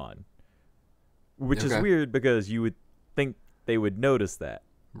is gone, which is weird because you would think they would notice that,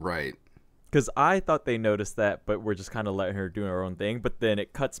 right? Because I thought they noticed that, but we're just kind of letting her do her own thing. But then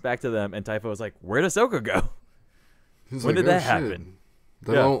it cuts back to them, and Typho was like, "Where'd Ahsoka go? When did that happen?"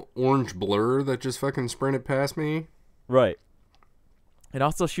 The little orange blur that just fucking sprinted past me, right? And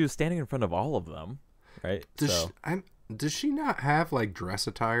also, she was standing in front of all of them, right? Does she not have like dress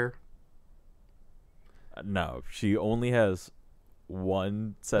attire? No, she only has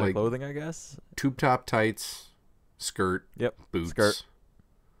one set of clothing, I guess. Tube top tights, skirt, boots. Skirt.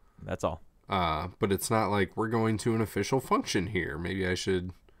 That's all. But it's not like we're going to an official function here. Maybe I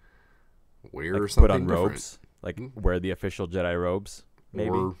should wear like something put on different. Robes, like wear the official Jedi robes, maybe.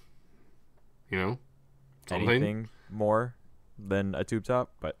 Or, something. Anything more than a tube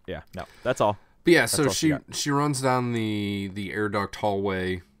top. But yeah, no, that's all. But yeah, so she runs down the air duct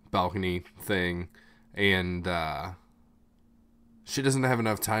hallway balcony thing, and she doesn't have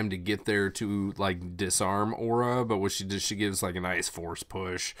enough time to get there to like disarm Aurra, but what she does, she gives like a nice force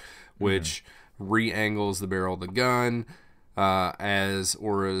push, which re-angles the barrel of the gun as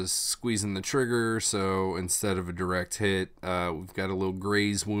Aurra's squeezing the trigger. So instead of a direct hit, we've got a little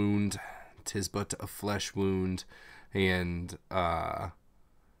graze wound. 'Tis but a flesh wound, and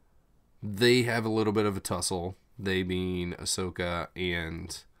they have a little bit of a tussle. They being Ahsoka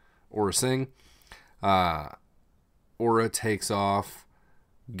and Aurra Sing. Aurra takes off,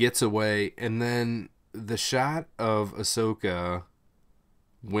 gets away, and then the shot of Ahsoka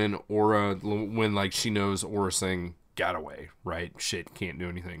when like she knows Aurra Sing got away, right? Shit, can't do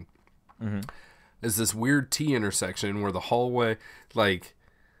anything. Is this weird T intersection where the hallway, like,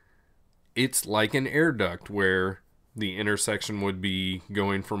 it's like an air duct where the intersection would be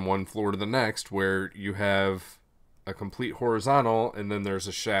going from one floor to the next, where you have a complete horizontal and then there's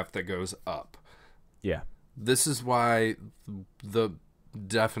a shaft that goes up. Yeah. This is why the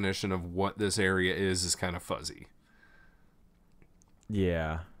definition of what this area is kind of fuzzy.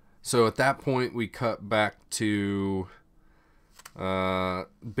 Yeah. So at that point, we cut back to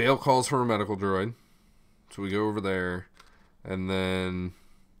Bail calls for a medical droid. So we go over there, and then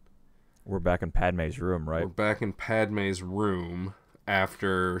we're back in Padme's room, right? We're back in Padme's room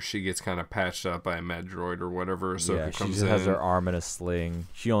after she gets kind of patched up by a med droid or whatever. Ahsoka comes in. She just has her arm in a sling.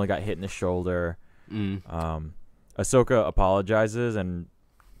 She only got hit in the shoulder. Ahsoka apologizes, and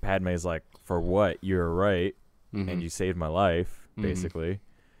Padme's like, "For what? You're right, and you saved my life," basically.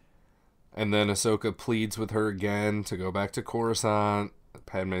 And then Ahsoka pleads with her again to go back to Coruscant.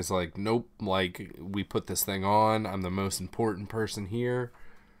 Padme's like, "Nope, like, we put this thing on. I'm the most important person here.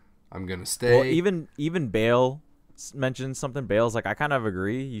 I'm gonna stay." Well, even Bail mentions something. Bail's like, "I kind of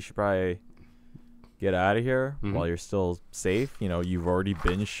agree. You should probably get out of here while you're still safe. You know, you've already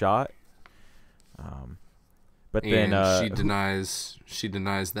been shot." But and then she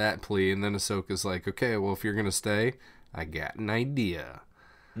denies that plea, and then Ahsoka's like, "Okay, well, if you're gonna stay, I got an idea."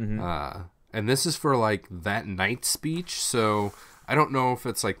 And this is for like that night speech, so I don't know if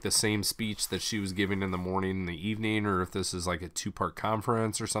it's like the same speech that she was giving in the morning and the evening, or if this is like a 2-part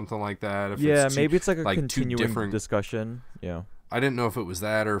conference or something like that. Maybe it's like a continuing discussion. Yeah, I didn't know if it was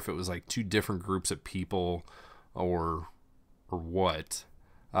that or if it was like two different groups of people, or what.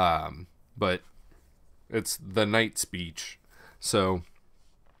 But it's the night speech. So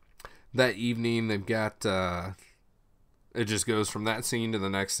that evening they've got it just goes from that scene to the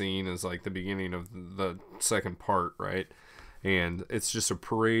next scene is like the beginning of the second part, right? And it's just a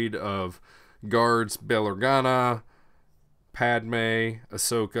parade of guards, Bail Organa, Padme,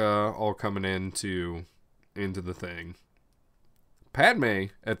 Ahsoka, all coming into the thing. Padme,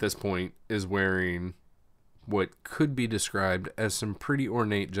 at this point, is wearing what could be described as some pretty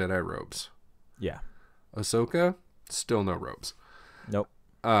ornate Jedi robes. Yeah. Ahsoka, still no robes. Nope.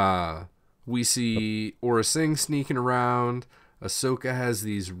 We see Aurra Sing sneaking around. Ahsoka has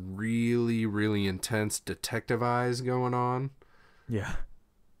these really, really intense detective eyes going on. Yeah.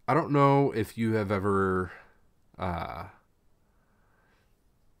 I don't know if you have ever... how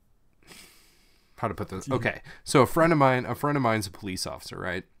to put this? Okay. So a friend of mine's a police officer,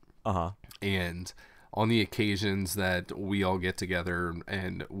 right? Uh-huh. And on the occasions that we all get together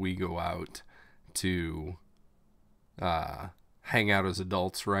and we go out to hang out as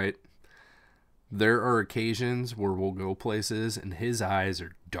adults, right? There are occasions where we'll go places and his eyes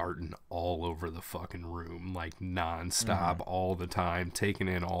are darting all over the fucking room, like nonstop, all the time, taking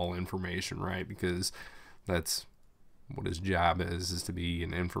in all information, right? Because that's what his job is to be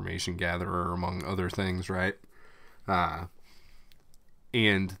an information gatherer, among other things, right?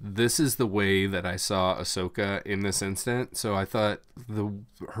 And this is the way that I saw Ahsoka in this instant. So I thought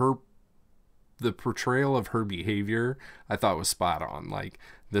the portrayal of her behavior, I thought was spot on. Like,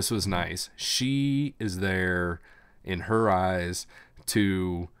 this was nice. She is there in her eyes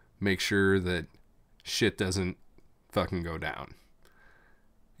to make sure that shit doesn't fucking go down.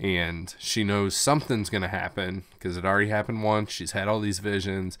 And she knows something's going to happen because it already happened once. She's had all these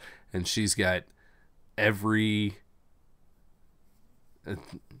visions and she's got every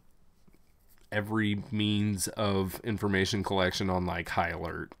means of information collection on like high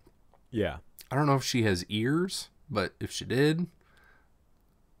alert. Yeah. I don't know if she has ears, but if she did,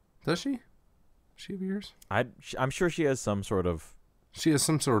 does she? Does she have ears? I'm sure she has some sort of... She has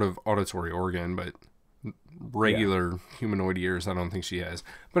some sort of auditory organ, but regular humanoid ears, I don't think she has.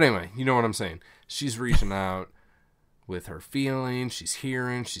 But anyway, you know what I'm saying. She's reaching out with her feelings. She's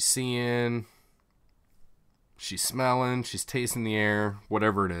hearing, she's seeing, she's smelling, she's tasting the air,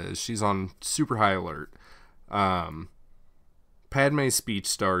 whatever it is. She's on super high alert. Padmé's speech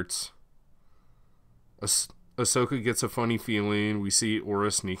starts. Ahsoka gets a funny feeling. We see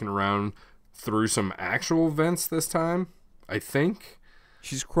Aurra sneaking around through some actual vents this time, I think.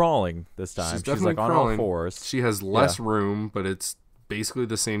 She's crawling this time. She's definitely like on crawling. all fours. She has less room, but it's basically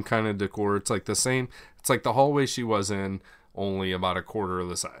the same kind of decor. It's like the same. It's like the hallway she was in, only about a quarter of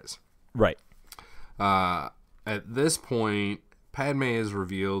the size. Right. At this point, Padmé is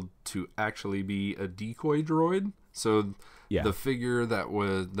revealed to actually be a decoy droid. So the figure that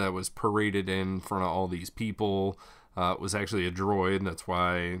was paraded in front of all these people was actually a droid. That's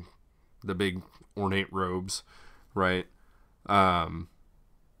why the big ornate robes, right?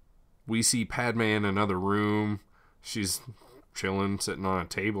 We see Padmé in another room. She's chilling, sitting on a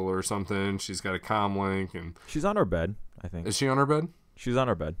table or something. She's got a comm link, and she's on her bed, I think. Is she on her bed? She's on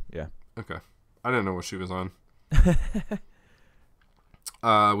her bed, yeah. Okay. I didn't know what she was on.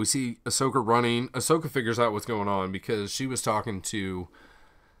 We see Ahsoka running. Ahsoka figures out what's going on because she was talking to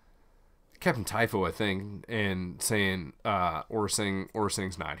Captain Typho, I think, and saying Aurra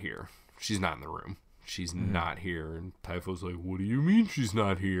Sing's not here. She's not in the room. She's not here. And Typho's like, what do you mean she's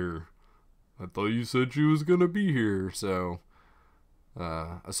not here? I thought you said she was going to be here. So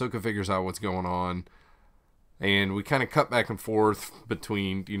Ahsoka figures out what's going on. And we kind of cut back and forth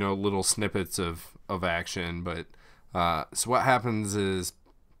between, little snippets of action. But so what happens is,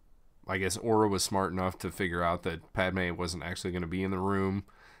 I guess Aurra was smart enough to figure out that Padmé wasn't actually going to be in the room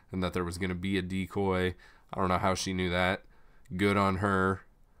and that there was going to be a decoy. I don't know how she knew that. Good on her.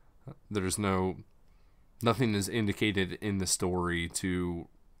 There's nothing is indicated in the story to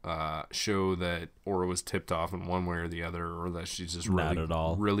show that Aurra was tipped off in one way or the other, or that she's just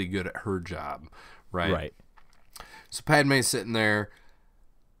really good at her job. Right. Right. So Padmé's sitting there.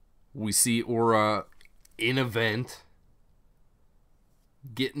 We see Aurra in a vent,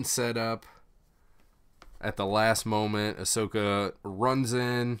 getting set up. At the last moment, Ahsoka runs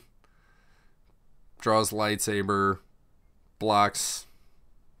in, draws lightsaber, blocks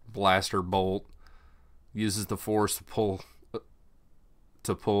blaster bolt, uses the Force to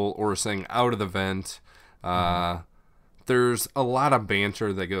pull Aurra Sing out of the vent. There's a lot of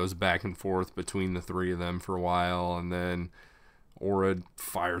banter that goes back and forth between the three of them for a while, and then Aurra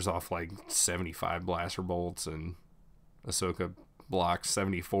fires off like 75 blaster bolts, and Ahsoka blocks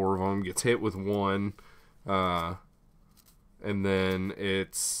 74 of them, gets hit with one, and then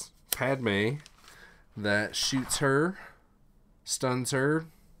it's Padmé that shoots her, stuns her.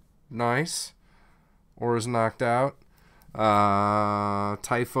 Nice. Aurra's knocked out.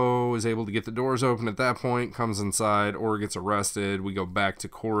 Typho is able to get the doors open at that point, comes inside. Aurra gets arrested. We go back to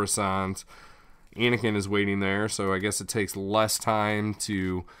Coruscant. Anakin is waiting there, so I guess it takes less time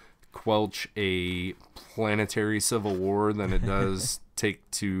to quelch a planetary civil war than it does take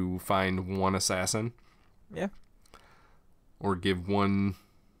to find one assassin. Yeah. Or give one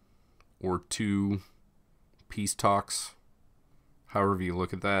or two peace talks, however you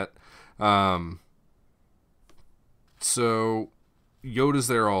look at that. So Yoda's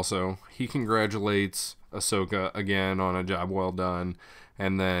there also. He congratulates Ahsoka again on a job well done.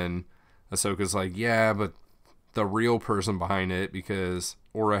 And then Ahsoka's like, yeah, but the real person behind it, because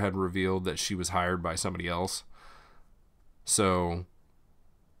Aurra had revealed that she was hired by somebody else. So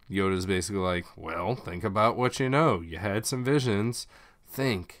Yoda's basically like, well, think about what you know. You had some visions.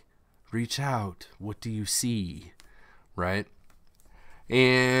 Think. Reach out. What do you see? Right?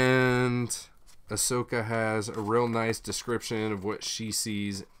 And Ahsoka has a real nice description of what she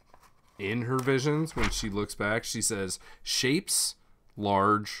sees in her visions when she looks back. She says, shapes,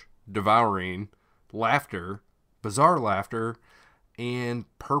 large, devouring, laughter, bizarre laughter, and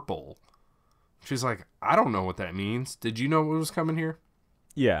purple. She's like, I don't know what that means. Did you know what was coming here?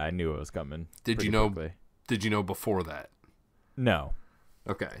 Yeah, I knew it was coming. Did you know? Quickly. Did you know before that? No.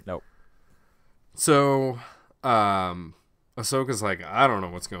 Okay. Nope. So, Ahsoka's like, I don't know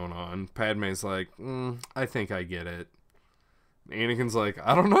what's going on. Padmé's like, I think I get it. Anakin's like,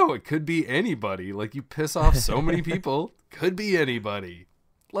 I don't know. It could be anybody. Like, you piss off so many people. Could be anybody.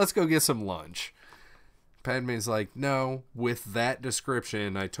 Let's go get some lunch. Padmé's like, no, with that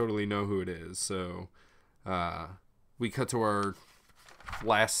description, I totally know who it is. So, we cut to our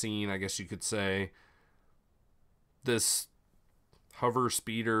last scene, I guess you could say. This hover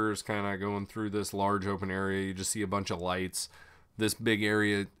speeder is kind of going through this large open area. You just see a bunch of lights. This big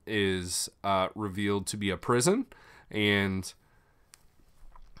area is revealed to be a prison. And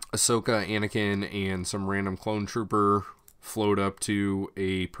Ahsoka, Anakin, and some random clone trooper float up to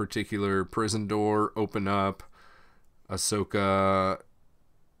a particular prison door, open up. Ahsoka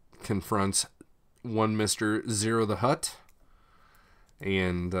confronts one Mr. Zero the Hutt.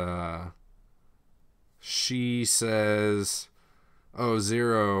 And she says, oh,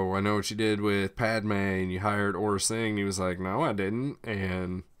 Zero, I know what you did with Padmé, and you hired Aurra Sing. And he was like, no, I didn't.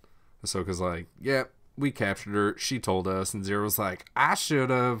 And Ahsoka's like, yep, we captured her. She told us. And Zero's like, I should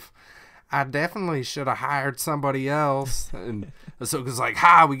have. I definitely should have hired somebody else. And Ahsoka's like,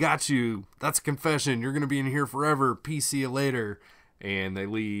 ha, we got you. That's a confession. You're going to be in here forever. Peace, see you later. And they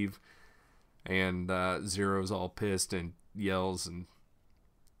leave. And Zero's all pissed and yells and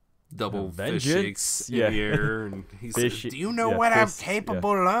double fish shakes in the air. And he says, do you know what I'm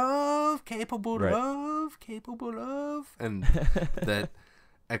capable of? Capable of? And that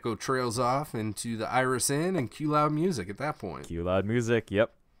Echo trails off into the Iris Inn and cue loud music at that point. Cue loud music,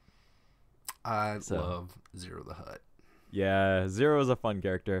 yep. I love Zero the Hutt. Yeah, Zero is a fun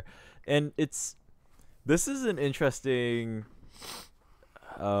character. And this is an interesting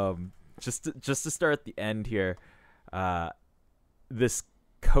just to start at the end here. This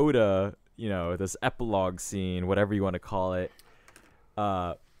coda, this epilogue scene, whatever you want to call it.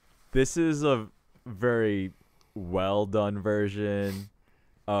 This is a very well done version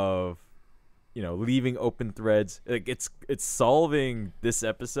of leaving open threads. Like it's solving this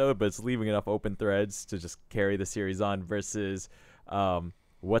episode, but it's leaving enough open threads to just carry the series on versus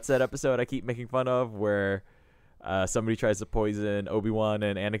what's that episode I keep making fun of where somebody tries to poison Obi-Wan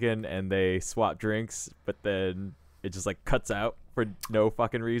and Anakin and they swap drinks, but then it just like cuts out for no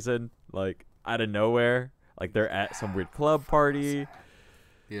fucking reason, like out of nowhere, like they're at some weird club party.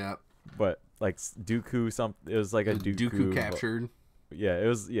 Yeah. But like Dooku, it was like a Dooku captured. Yeah, it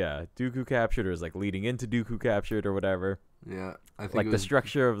was. Yeah, Dooku captured, or it was like leading into Dooku captured, or whatever. Yeah, I think like the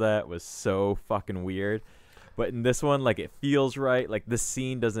structure of that was so fucking weird. But in this one, like it feels right. Like this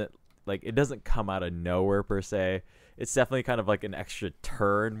scene doesn't come out of nowhere per se. It's definitely kind of like an extra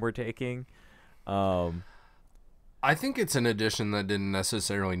turn we're taking. I think it's an addition that didn't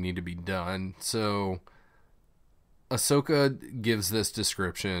necessarily need to be done. So Ahsoka gives this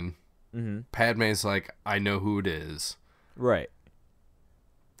description. Mm-hmm. Padmé's like, I know who it is. Right.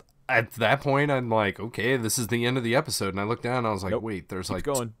 At that point, I'm like, okay, this is the end of the episode. And I looked down and I was like, wait, there's like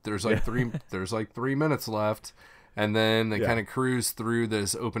 3 minutes left. And then they kind of cruise through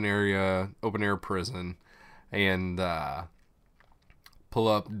this open air prison and pull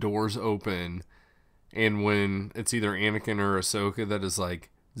up, doors open. And when it's either Anakin or Ahsoka that is like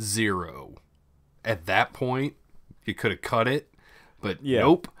Zero, at that point, you could have cut it, but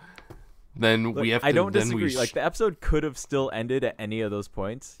nope. Then we have to. I don't disagree. Like the episode could have still ended at any of those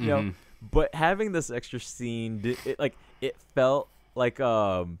points, you know. But having this extra scene, it felt like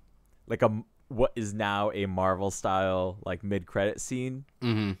what is now a Marvel style like mid credit scene,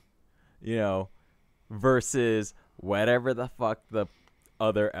 versus whatever the fuck the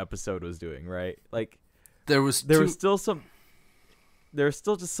other episode was doing, right? Like there was still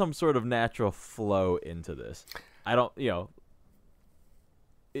just some sort of natural flow into this. I don't,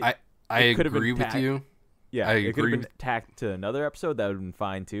 I agree with you. Yeah, it could have been tacked to another episode. That would have been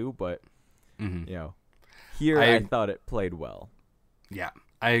fine too. But here I thought it played well. Yeah,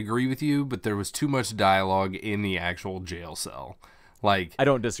 I agree with you. But there was too much dialogue in the actual jail cell. Like I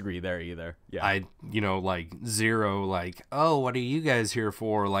don't disagree there either. Yeah, like Zero, like, oh, what are you guys here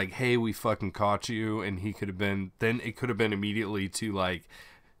for? Like, hey, we fucking caught you, and he could have been. Then it could have been immediately to like,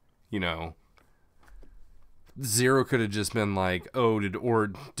 you know, Zero could have just been like, oh,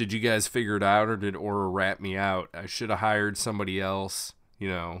 did you guys figure it out, or did Aurra rat me out? I should have hired somebody else, you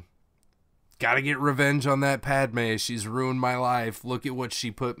know. Gotta get revenge on that Padmé. She's ruined my life. Look at what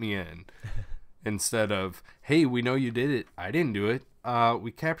she put me in. Instead of, hey, we know you did it. I didn't do it.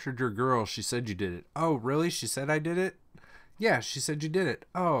 We captured your girl. She said you did it. Oh, really? She said I did it? Yeah, she said you did it.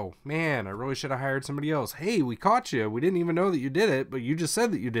 Oh, man, I really should have hired somebody else. Hey, we caught you. We didn't even know that you did it, but you just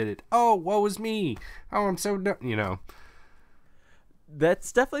said that you did it. Oh, woe is me. Oh, I'm so dumb. You know.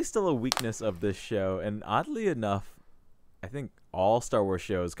 That's definitely still a weakness of this show. And oddly enough, I think all Star Wars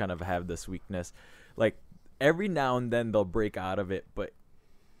shows kind of have this weakness. Like, every now and then they'll break out of it, but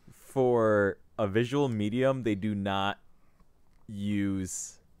for a visual medium, they do not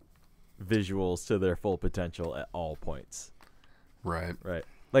use visuals to their full potential at all points. Right.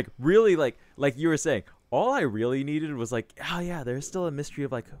 Like, really, like you were saying, all I really needed was like, oh yeah, there's still a mystery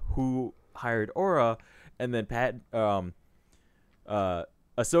of like who hired Aurra, and then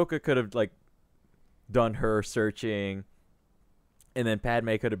Ahsoka could have like done her searching, and then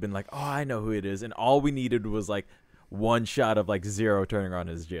Padmé could have been like, oh, I know who it is, and all we needed was like one shot of like Zero turning on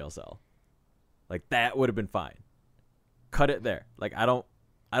his jail cell. Like, that would have been fine. Cut it there. Like, I don't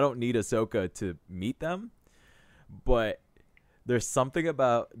need Ahsoka to meet them, but there's something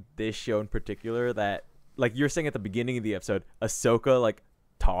about this show in particular that, like you're saying at the beginning of the episode, Ahsoka like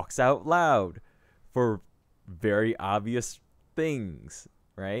talks out loud for very obvious things,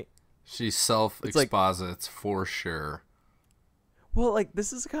 right? She self-exposits for sure. Well, like,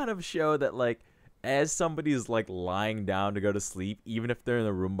 this is kind of a show that, like, as somebody is like lying down to go to sleep, even if they're in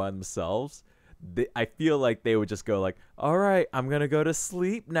the room by themselves, I feel like they would just go like, all right, I'm gonna go to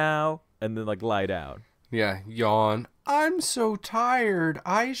sleep now, and then like lie down. Yeah, yawn. I'm so tired.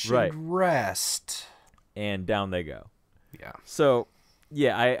 I should rest. And down they go. Yeah. So,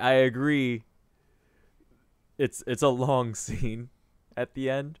 yeah, I agree. It's a long scene at the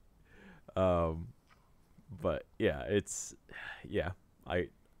end. But yeah, just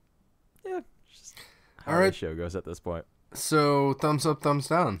how the show goes at this point. So, thumbs up, thumbs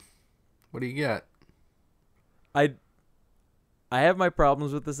down. What do you get? I have my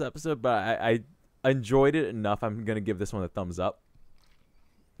problems with this episode, but I enjoyed it enough. I'm gonna give this one a thumbs up.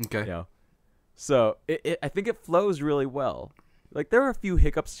 Okay. You know, so I think it flows really well. Like, there are a few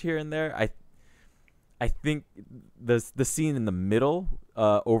hiccups here and there. I think the scene in the middle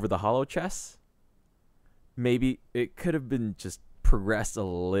over the hollow chest, maybe it could have been just progressed a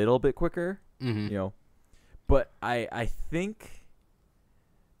little bit quicker. Mm-hmm. You know, but I think.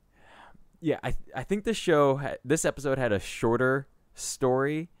 Yeah, I think this episode had a shorter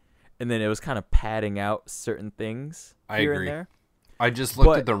story, and then it was kind of padding out certain things here and there. I just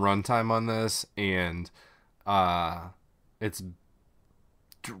looked at the runtime on this, and it's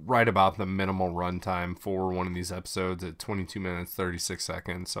right about the minimal runtime for one of these episodes at 22 minutes, 36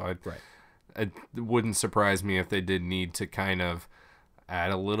 seconds. So it wouldn't surprise me if they did need to kind of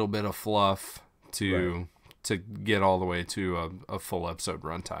add a little bit of fluff to get all the way to a full episode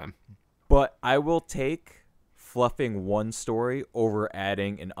runtime. But I will take fluffing one story over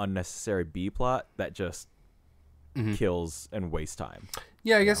adding an unnecessary B plot that just kills and wastes time.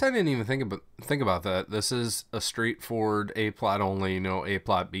 Yeah, I guess I didn't even think about that. This is a straightforward A plot only, A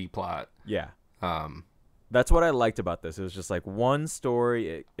plot, B plot. Yeah. That's what I liked about this. It was just like one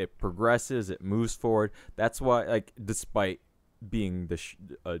story. It progresses. It moves forward. That's why, like, despite being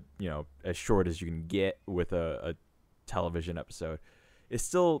as short as you can get with a television episode, it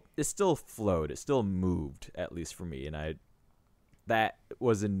still flowed. It still moved, at least for me, and that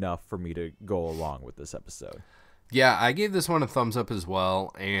was enough for me to go along with this episode. Yeah, I gave this one a thumbs up as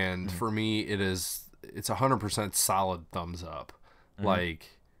well, and for me, it's 100% solid thumbs up. Mm-hmm.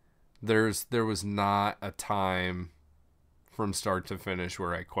 Like, there was not a time from start to finish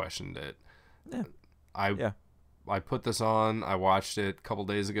where I questioned it. Yeah. I put this on, I watched it a couple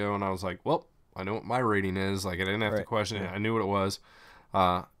days ago, and I was like, well, I know what my rating is. Like, I didn't have to question it. I knew what it was.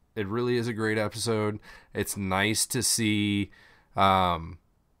 It really is a great episode. It's nice to see a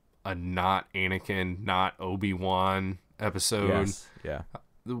not Anakin, not Obi-Wan episode. Yes. Yeah.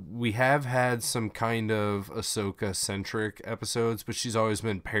 We have had some kind of Ahsoka-centric episodes, but she's always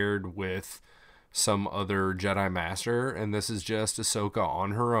been paired with some other Jedi Master, and this is just Ahsoka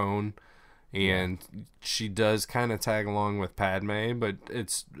on her own. And she does kind of tag along with Padmé, but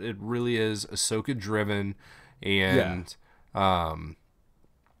it really is Ahsoka driven, and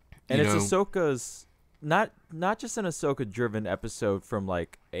it's Ahsoka's not just an Ahsoka driven episode from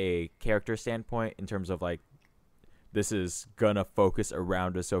like a character standpoint in terms of like this is gonna focus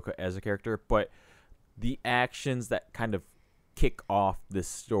around Ahsoka as a character, but the actions that kind of kick off this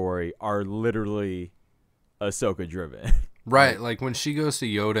story are literally Ahsoka driven. Right, like when she goes to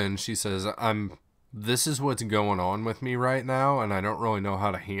Yoda and she says, this is what's going on with me right now, and I don't really know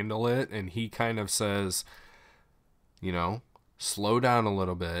how to handle it. And he kind of says, slow down a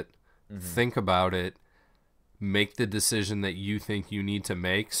little bit, think about it, make the decision that you think you need to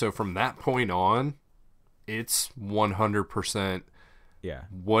make. So from that point on, it's 100%. Yeah.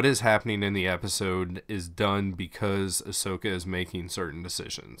 What is happening in the episode is done because Ahsoka is making certain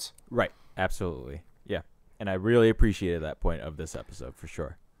decisions. Right. Absolutely. Yeah. And I really appreciated that point of this episode for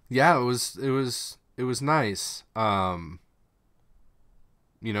sure. Yeah, it was nice. I'll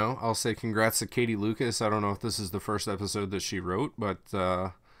say congrats to Katie Lucas. I don't know if this is the first episode that she wrote, but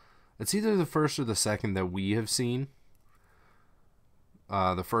it's either the first or the second that we have seen.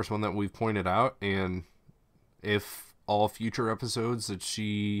 The first one that we've pointed out, and if all future episodes that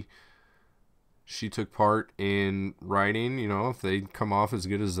she took part in writing, if they come off as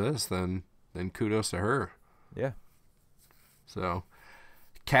good as this, then kudos to her. Yeah. So,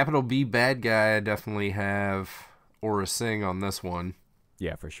 capital B bad guy, I definitely have Aurra Sing on this one.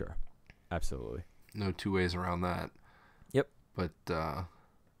 Yeah, for sure. Absolutely. No two ways around that. Yep. But,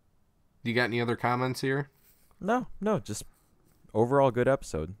 you got any other comments here? No, just overall good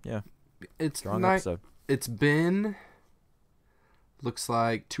episode. Yeah. It's strong episode. It's been, looks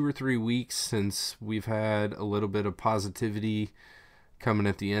like 2 or 3 weeks since we've had a little bit of positivity coming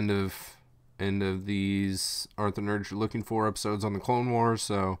at the end of these Aren't the Nerds You're Looking For episodes on the Clone Wars.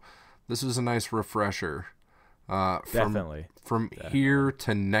 So this was a nice refresher. Definitely. From here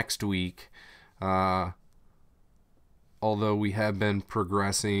to next week, although we have been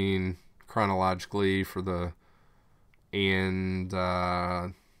progressing chronologically and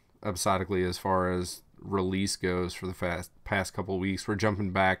episodically as far as release goes for the past couple of weeks, we're jumping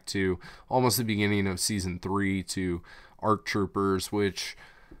back to almost the beginning of season 3 to ARC Troopers, which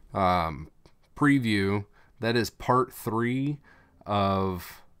preview, that is part 3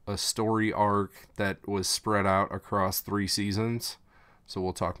 of a story arc that was spread out across 3 seasons. So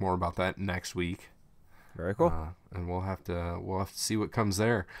we'll talk more about that next week. Very cool. And we'll have to see what comes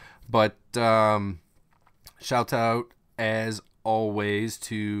there. But shout out as always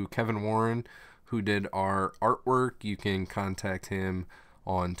to Kevin Warren, who did our artwork. You can contact him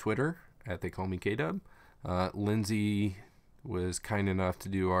on Twitter at They Call Me KW. Lindsay was kind enough to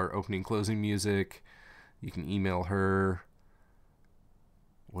do our opening closing music. You can email her.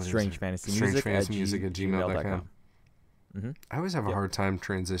 StrangeFantasyMusic at gmail.com. Mm-hmm. I always have a hard time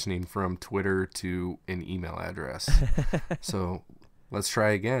transitioning from Twitter to an email address. So let's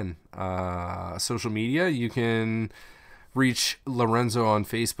try again. Social media, you can reach Lorenzo on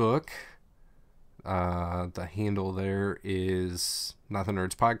Facebook. The handle there is Not the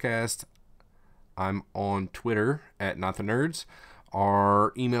Nerds Podcast. I'm on Twitter at Not the Nerds.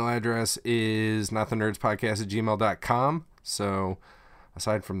 Our email address is notthenerdspodcast@gmail.com. So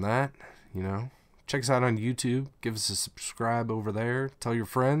aside from that, check us out on YouTube. Give us a subscribe over there. Tell your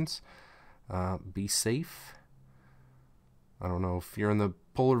friends. Be safe. I don't know if you're in the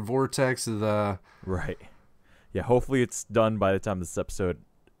polar vortex of the... Right. Yeah, hopefully it's done by the time this episode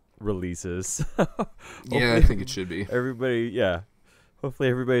releases. Yeah, I think it should be. Hopefully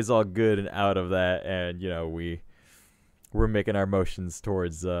everybody's all good and out of that, and we're making our motions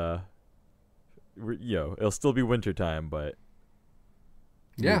towards it'll still be winter time, but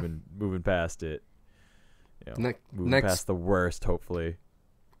moving past it. Moving past the worst, hopefully.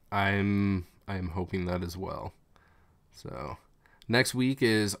 I'm hoping that as well. So next week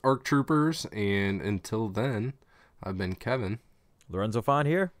is ARC Troopers, and until then, I've been Kevin. Lorenzo Phan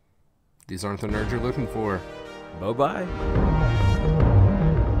here. These aren't the nerds you're looking for. Bye-bye.